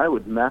child, when I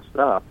would mess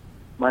up,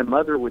 my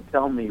mother would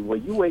tell me, well,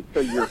 you wait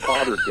till your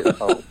father gets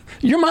home.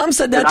 Your mom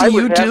said that to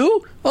you,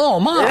 too? Oh,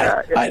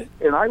 my. Yeah,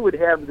 and I would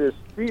have this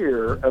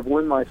fear of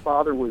when my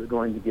father was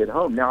going to get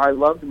home. Now, I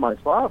loved my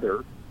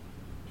father,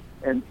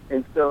 and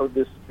so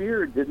this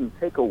fear didn't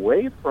take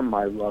away from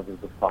my love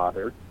of the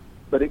Father,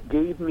 but it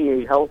gave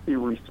me a healthy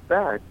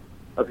respect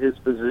of His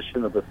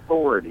position of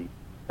authority.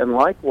 And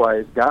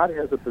likewise, God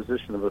has a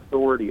position of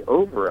authority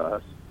over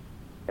us,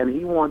 and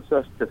He wants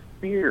us to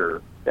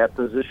fear that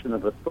position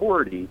of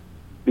authority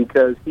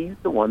because he's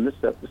the one that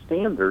set the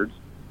standards,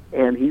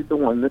 and he's the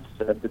one that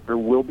said that there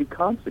will be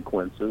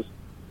consequences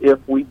if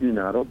we do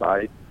not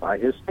abide by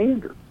his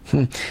standards.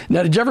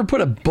 Now, did you ever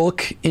put a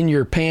book in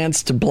your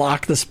pants to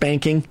block the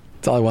spanking?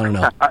 That's all I want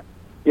to know.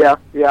 Yeah,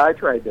 I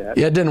tried that.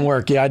 Yeah, it didn't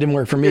work. Yeah, it didn't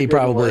work for me,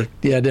 probably.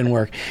 Yeah, it didn't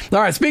work.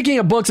 All right, speaking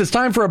of books, it's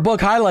time for a book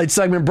highlight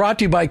segment brought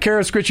to you by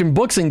Charis Christian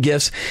Books and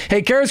Gifts.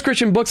 Hey, Charis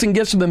Christian Books and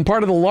Gifts have been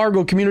part of the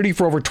Largo community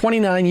for over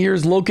 29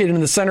 years, located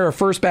in the center of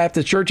First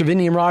Baptist Church of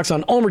Indian Rocks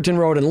on Ulmerton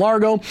Road in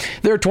Largo.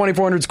 Their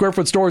 2,400 square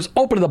foot stores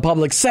open to the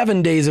public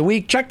 7 days a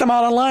week. Check them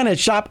out online at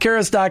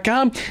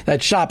shopcharis.com.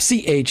 That's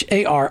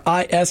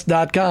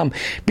shopcharis.com.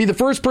 Be the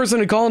first person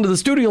to call into the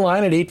studio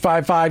line at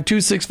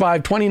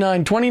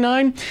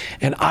 855-265-2929,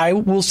 and I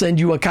will send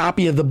you a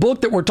copy of the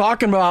book that we're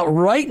talking about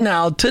right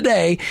now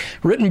today,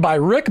 written by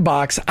Rick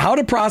Boxx, How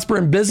to Prosper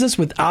in Business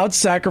Without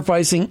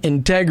Sacrificing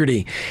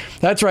Integrity.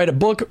 That's right, a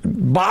book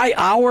by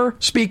our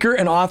speaker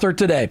and author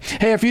today.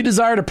 Hey, if you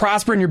desire to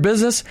prosper in your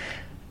business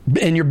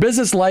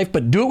life,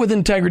 but do it with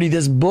integrity,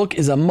 this book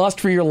is a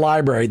must for your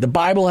library. The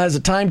Bible has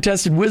a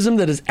time-tested wisdom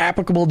that is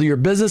applicable to your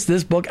business.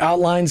 This book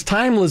outlines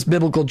timeless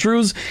biblical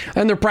truths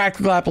and their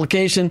practical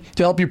application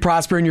to help you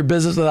prosper in your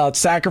business without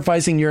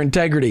sacrificing your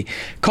integrity.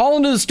 Call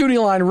into the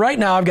studio line right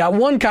now. I've got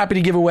one copy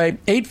to give away,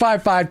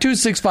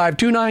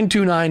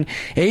 855-265-2929,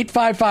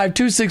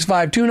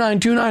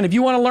 855-265-2929. If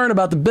you want to learn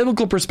about the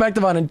biblical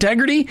perspective on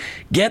integrity,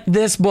 get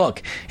this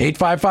book,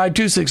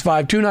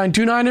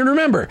 855-265-2929. And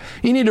remember,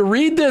 you need to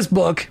read this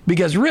book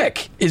because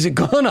Rick is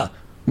gonna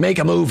make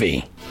a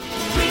movie.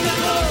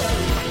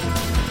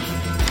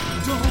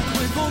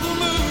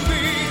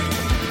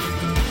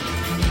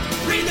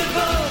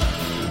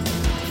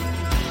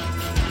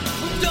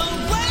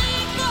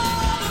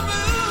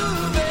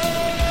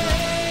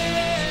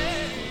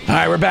 All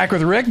right, we're back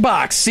with Rick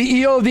Boxx,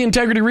 CEO of the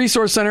Integrity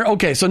Resource Center.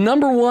 Okay, so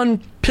number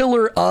one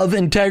pillar of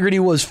integrity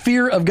was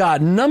fear of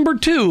God. Number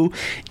two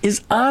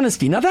is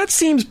honesty. Now, that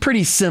seems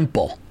pretty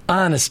simple.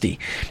 Honesty.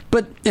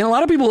 But a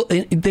lot of people,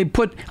 they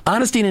put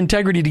honesty and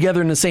integrity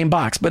together in the same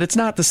box, but it's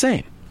not the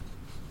same.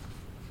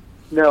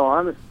 No,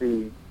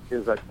 honesty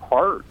is a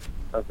part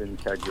of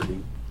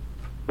integrity,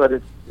 but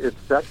it's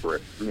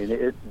separate. I mean,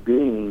 it's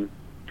being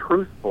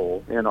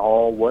truthful in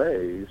all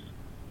ways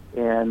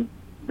and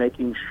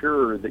making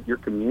sure that you're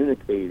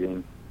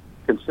communicating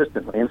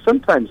consistently. And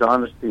sometimes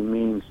honesty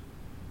means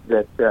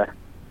that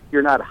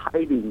you're not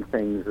hiding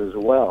things as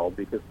well,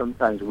 because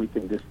sometimes we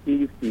can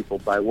deceive people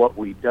by what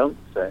we don't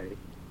say.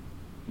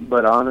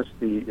 But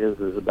honesty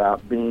is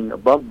about being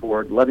above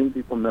board, letting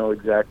people know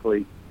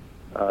exactly,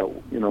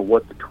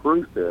 what the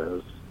truth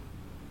is,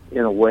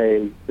 in a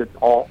way that's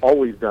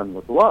always done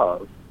with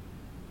love.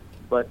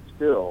 But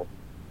still,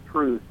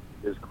 truth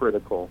is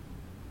critical.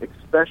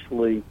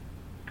 Especially,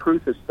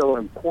 truth is so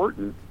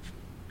important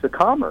to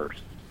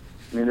commerce.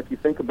 I mean, if you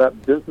think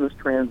about business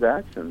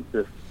transactions,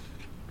 if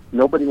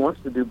nobody wants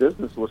to do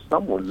business with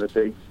someone that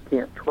they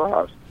can't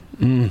trust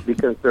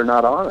because they're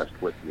not honest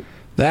with you.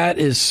 That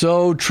is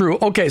so true.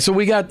 Okay, so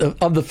we got,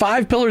 of the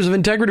 5 pillars of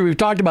integrity, we've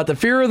talked about the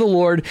fear of the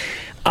Lord,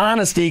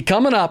 honesty.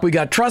 Coming up, we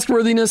got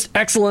trustworthiness,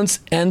 excellence,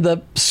 and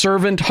the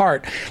servant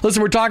heart.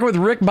 Listen, we're talking with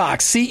Rick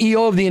Boxx,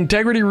 CEO of the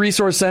Integrity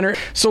Resource Center.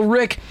 So,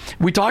 Rick,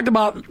 we're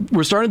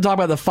starting to talk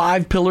about the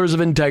 5 pillars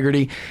of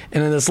integrity.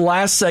 And in this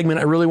last segment,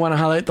 I really want to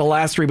highlight the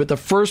last 3. But the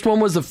first one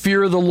was the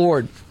fear of the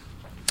Lord.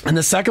 And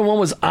the second one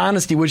was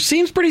honesty, which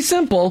seems pretty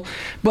simple,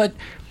 but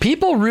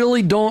people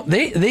really don't,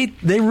 they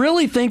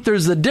really think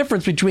there's a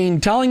difference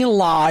between telling a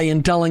lie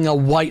and telling a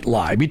white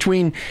lie,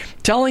 between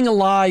telling a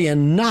lie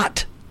and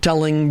not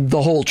telling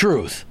the whole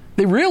truth.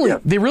 They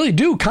really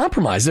do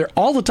compromise there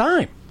all the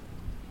time.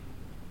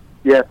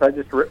 Yes, I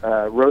just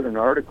wrote an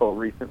article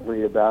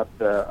recently about,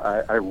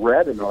 I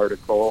read an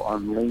article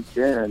on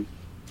LinkedIn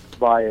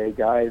by a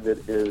guy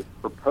that is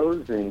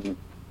proposing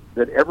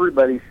that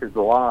everybody should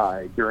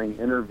lie during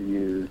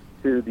interviews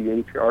to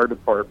the HR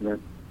department,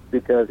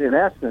 because in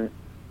essence,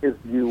 his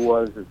view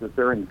was that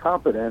they're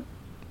incompetent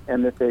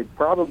and that they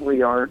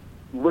probably aren't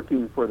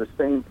looking for the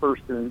same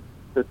person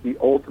that the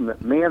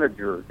ultimate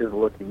manager is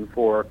looking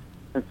for.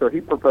 And so he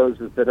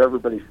proposes that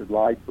everybody should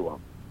lie to him.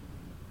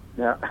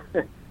 Now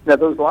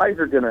those lies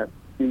are going to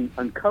be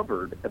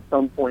uncovered at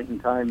some point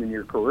in time in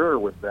your career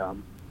with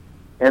them,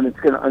 and it's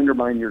going to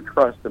undermine your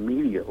trust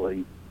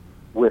immediately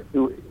with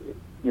who,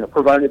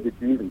 provided that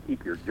you even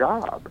keep your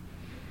job.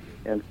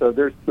 And so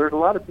there's a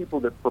lot of people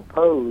that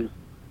propose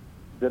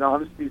that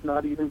honesty is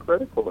not even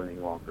critical any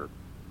longer.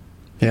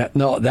 Yeah,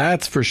 no,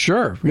 that's for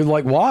sure. You're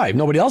like, why? If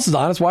nobody else is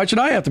honest, why should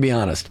I have to be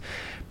honest?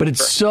 But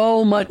it's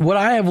so much. What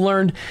I have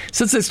learned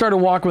since I started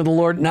walking with the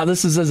Lord, now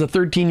this is as a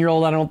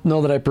 13-year-old, I don't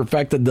know that I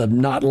perfected the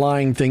not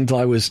lying thing till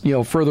I was,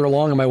 further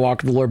along in my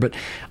walk with the Lord, but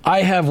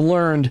I have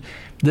learned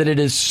that it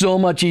is so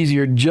much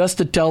easier just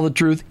to tell the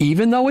truth,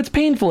 even though it's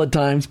painful at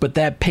times. But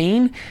that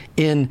pain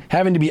in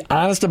having to be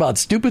honest about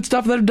stupid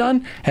stuff that I've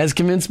done has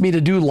convinced me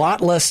to do a lot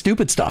less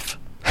stupid stuff.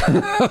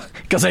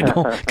 Because I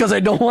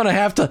don't want to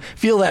have to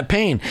feel that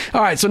pain.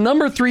 All right, so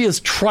number 3 is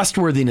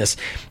trustworthiness.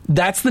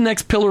 That's the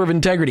next pillar of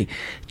integrity.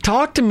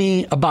 Talk to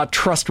me about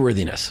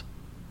trustworthiness.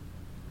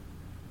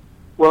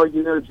 Well,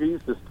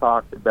 Jesus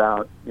talked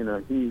about, he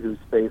who's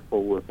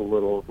faithful with a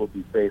little will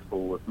be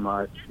faithful with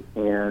much.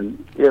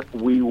 And if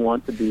we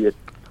want to be a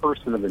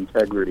person of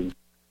integrity,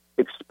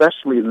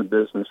 especially in the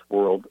business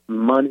world,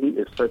 money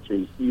is such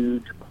a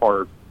huge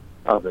part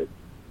of it.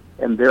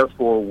 And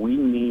therefore, we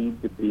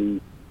need to be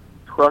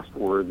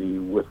trustworthy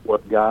with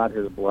what God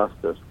has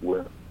blessed us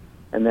with.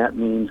 And that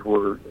means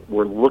we're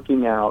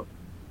looking out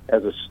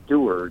as a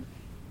steward,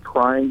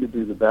 trying to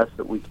do the best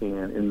that we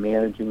can in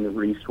managing the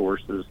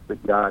resources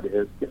that God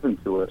has given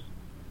to us.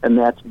 And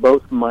that's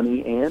both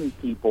money and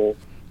people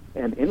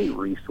and any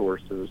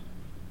resources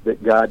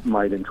that God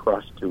might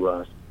entrust to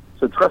us.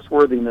 So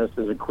trustworthiness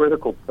is a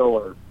critical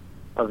pillar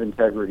of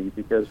integrity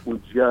because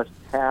we just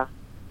have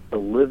to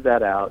live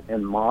that out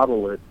and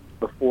model it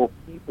before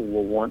people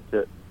will want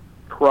to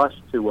trust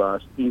to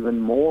us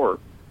even more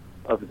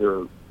of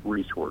their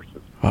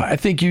resources. I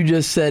think you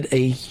just said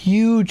a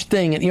huge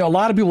thing. And, a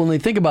lot of people, when they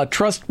think about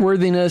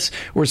trustworthiness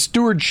or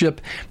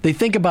stewardship, they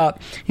think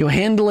about,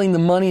 handling the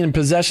money and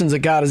possessions that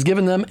God has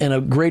given them in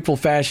a grateful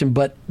fashion.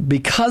 But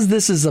because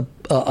this is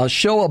a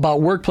show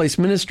about workplace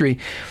ministry,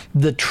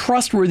 the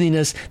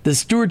trustworthiness, the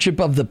stewardship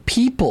of the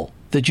people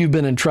that you've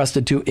been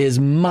entrusted to is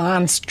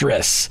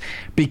monstrous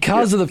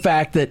because of the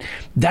fact that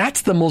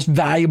that's the most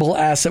valuable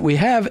asset we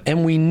have.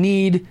 And we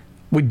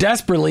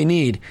desperately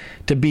need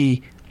to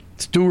be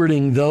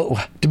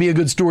to be a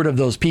good steward of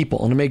those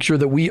people and to make sure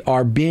that we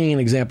are being an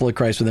example of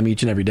Christ for them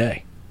each and every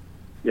day.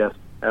 Yes,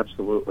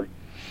 absolutely.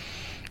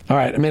 All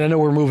right. I know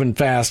we're moving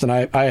fast, and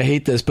I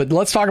hate this, but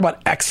let's talk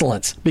about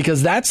excellence,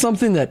 because that's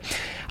something that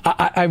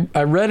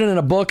I read it in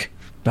a book.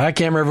 I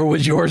can't remember if it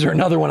was yours or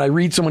another one. I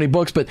read so many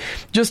books, but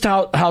just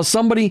how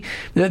somebody,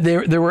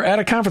 they were at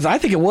a conference. I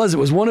think it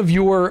was one of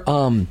your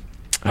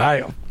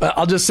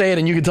I'll just say it,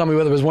 and you can tell me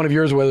whether it was one of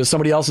yours or whether it was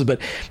somebody else's. But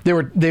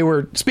they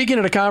were speaking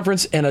at a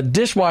conference, and a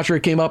dishwasher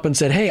came up and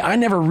said, "Hey, I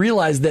never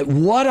realized that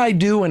what I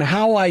do and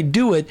how I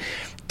do it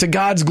to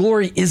God's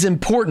glory is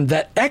important.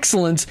 That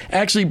excellence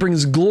actually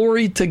brings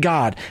glory to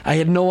God. I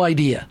had no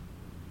idea."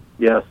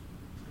 Yes.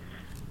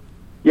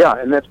 Yeah,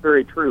 and that's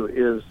very true.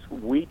 Is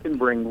we can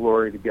bring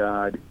glory to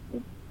God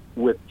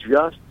with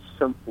just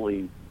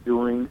simply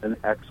doing an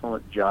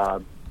excellent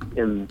job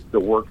in the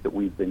work that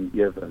we've been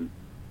given.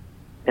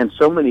 And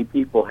so many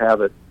people have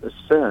a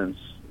sense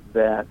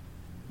that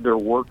their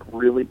work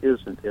really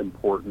isn't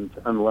important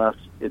unless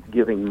it's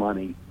giving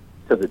money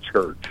to the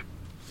church.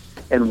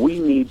 And we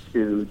need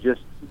to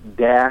just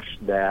dash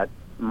that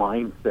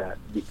mindset,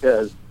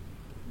 because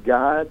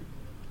God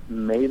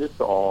made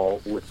us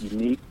all with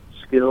unique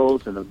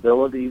skills and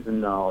abilities and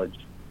knowledge,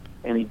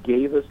 and He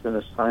gave us and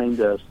assigned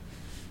us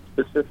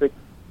specific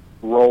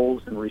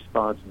roles and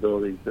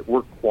responsibilities that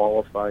we're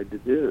qualified to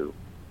do.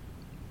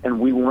 And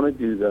we want to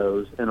do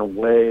those in a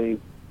way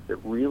that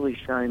really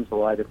shines the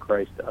light of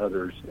Christ to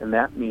others. And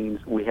that means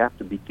we have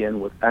to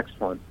begin with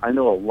excellence. I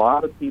know a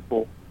lot of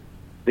people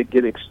that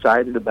get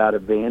excited about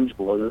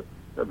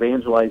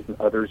evangelizing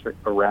others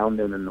around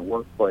them in the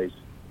workplace.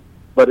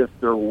 But if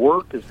their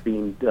work is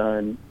being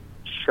done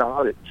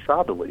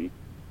shoddily,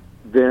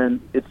 then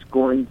it's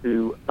going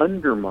to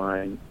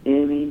undermine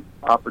any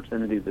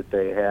opportunity that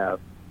they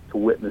have to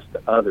witness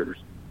to others.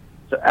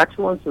 So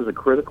excellence is a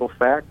critical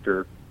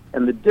factor.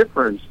 And the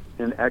difference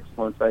in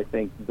excellence, I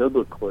think,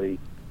 biblically,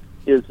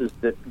 is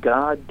that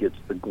God gets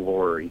the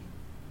glory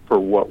for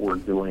what we're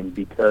doing,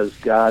 because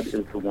God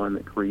is the one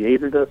that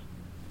created us,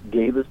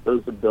 gave us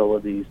those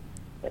abilities,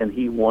 and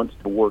He wants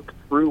to work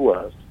through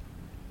us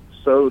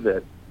so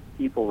that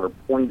people are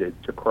pointed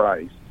to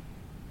Christ.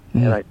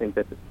 And I think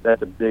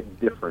that's a big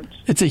difference.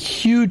 It's a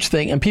huge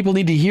thing, and people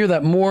need to hear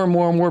that more and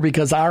more and more,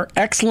 because our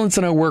excellence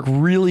in our work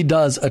really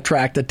does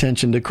attract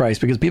attention to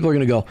Christ, because people are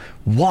going to go,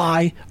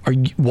 why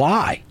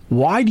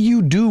do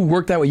you do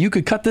work that way? You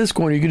could cut this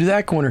corner, you could do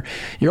that corner.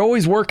 You're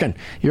always working.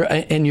 You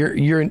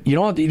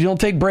don't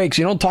take breaks.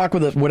 You don't talk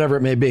with it, whatever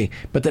it may be.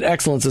 But that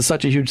excellence is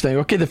such a huge thing.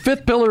 Okay, the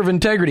fifth pillar of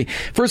integrity.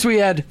 First we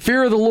had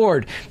fear of the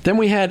Lord. Then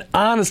we had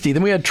honesty.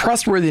 Then we had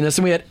trustworthiness.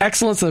 And we had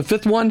excellence. And the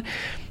fifth one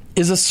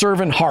is a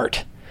servant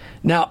heart.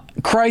 Now,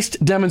 Christ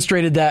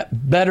demonstrated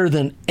that better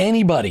than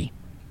anybody,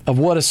 of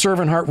what a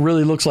servant heart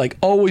really looks like,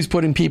 always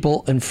putting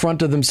people in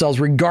front of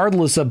themselves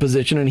regardless of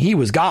position. And He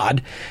was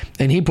God,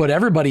 and He put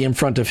everybody in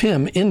front of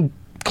Him,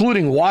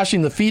 including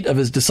washing the feet of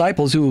His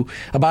disciples, who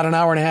about an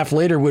hour and a half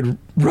later would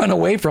run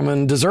away from Him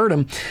and desert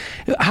Him.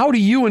 How do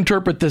you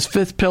interpret this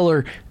fifth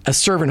pillar, a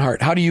servant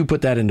heart? How do you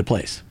put that into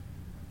place?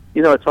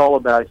 It's all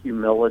about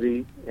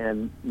humility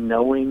and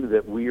knowing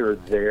that we are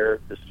there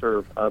to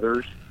serve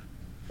others.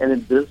 And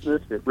in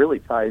business, it really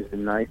ties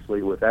in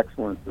nicely with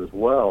excellence as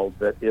well,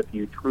 that if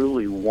you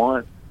truly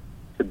want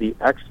to be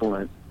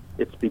excellent,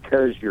 it's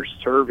because you're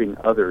serving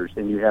others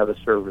and you have a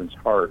servant's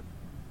heart.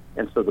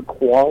 And so the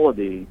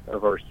quality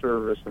of our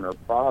service and our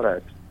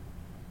products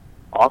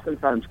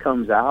oftentimes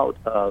comes out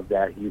of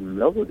that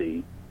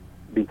humility,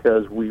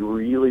 because we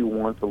really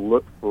want to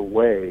look for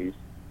ways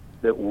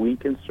that we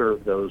can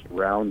serve those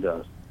around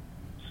us.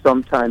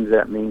 Sometimes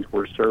that means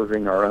we're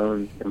serving our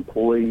own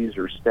employees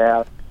or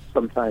staff.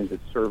 Sometimes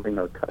it's serving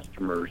our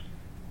customers.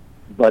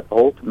 But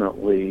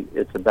ultimately,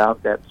 it's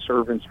about that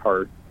servant's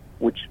heart,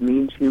 which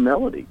means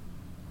humility.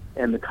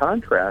 And the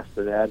contrast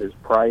to that is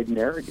pride and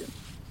arrogance.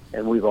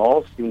 And we've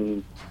all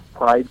seen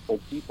prideful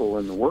people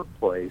in the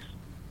workplace,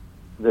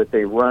 that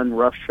they run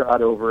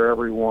roughshod over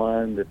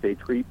everyone, that they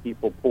treat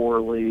people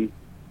poorly,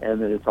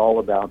 and that it's all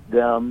about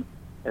them,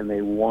 and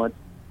they want,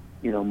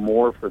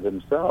 more for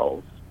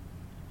themselves.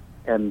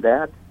 And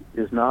that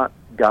is not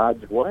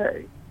God's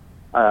way.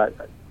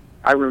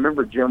 I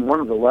remember, Jim, one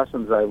of the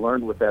lessons I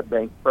learned with that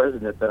bank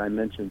president that I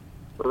mentioned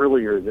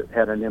earlier that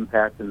had an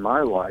impact in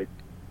my life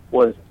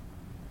was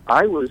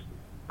I was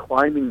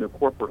climbing the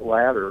corporate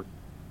ladder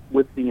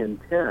with the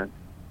intent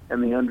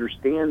and the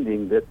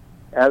understanding that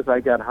as I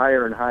got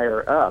higher and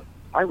higher up,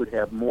 I would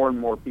have more and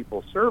more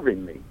people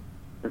serving me.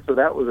 And so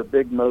that was a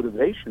big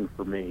motivation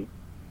for me.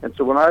 And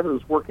so when I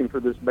was working for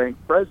this bank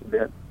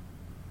president,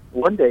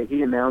 one day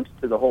he announced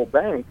to the whole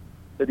bank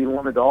that he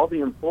wanted all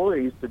the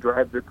employees to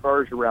drive their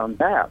cars around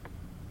back,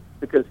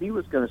 because he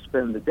was going to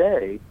spend the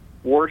day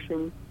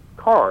washing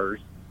cars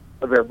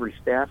of every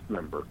staff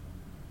member.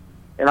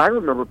 And I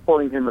remember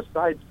pulling him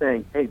aside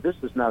saying, hey, this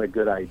is not a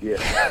good idea.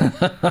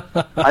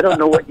 I don't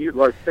know what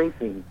you are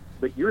thinking,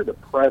 but you're the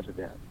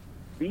president.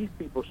 These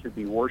people should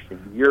be washing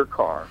your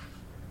car.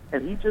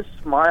 And he just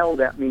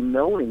smiled at me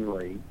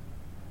knowingly,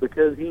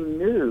 because he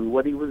knew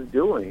what he was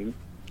doing.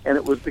 And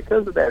it was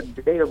because of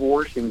that day of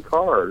washing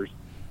cars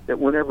that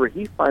whenever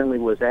he finally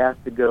was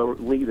asked to go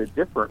lead a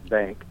different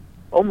bank,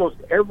 almost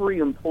every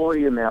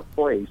employee in that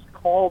place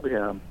called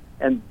him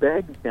and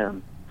begged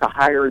him to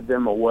hire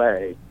them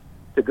away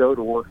to go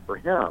to work for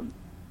him,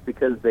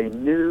 because they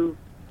knew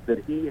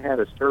that he had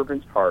a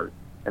servant's heart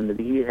and that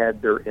he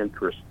had their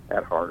interest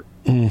at heart.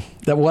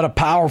 What a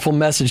powerful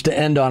message to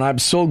end on. I'm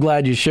so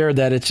glad you shared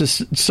that. It's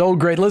just so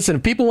great. Listen,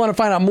 if people want to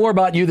find out more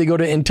about you, they go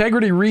to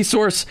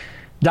integrityresource.org,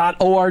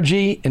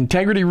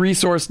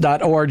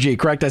 integrityresource.org.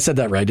 Correct? I said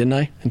that right, didn't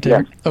I?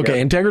 Yes. Okay,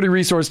 yes.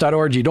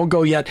 Integrityresource.org. Don't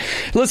go yet.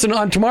 Listen,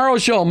 on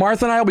tomorrow's show,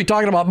 Martha and I will be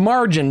talking about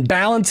margin,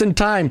 balance, and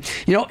time.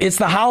 It's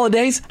the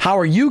holidays. How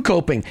are you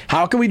coping?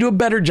 How can we do a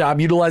better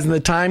job utilizing the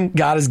time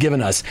God has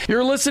given us?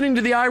 You're listening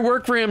to the I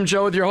Work for Him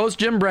show with your host,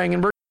 Jim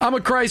Brangenberg. I'm a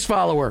Christ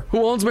follower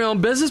who owns my own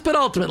business, but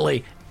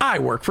ultimately, I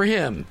work for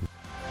Him.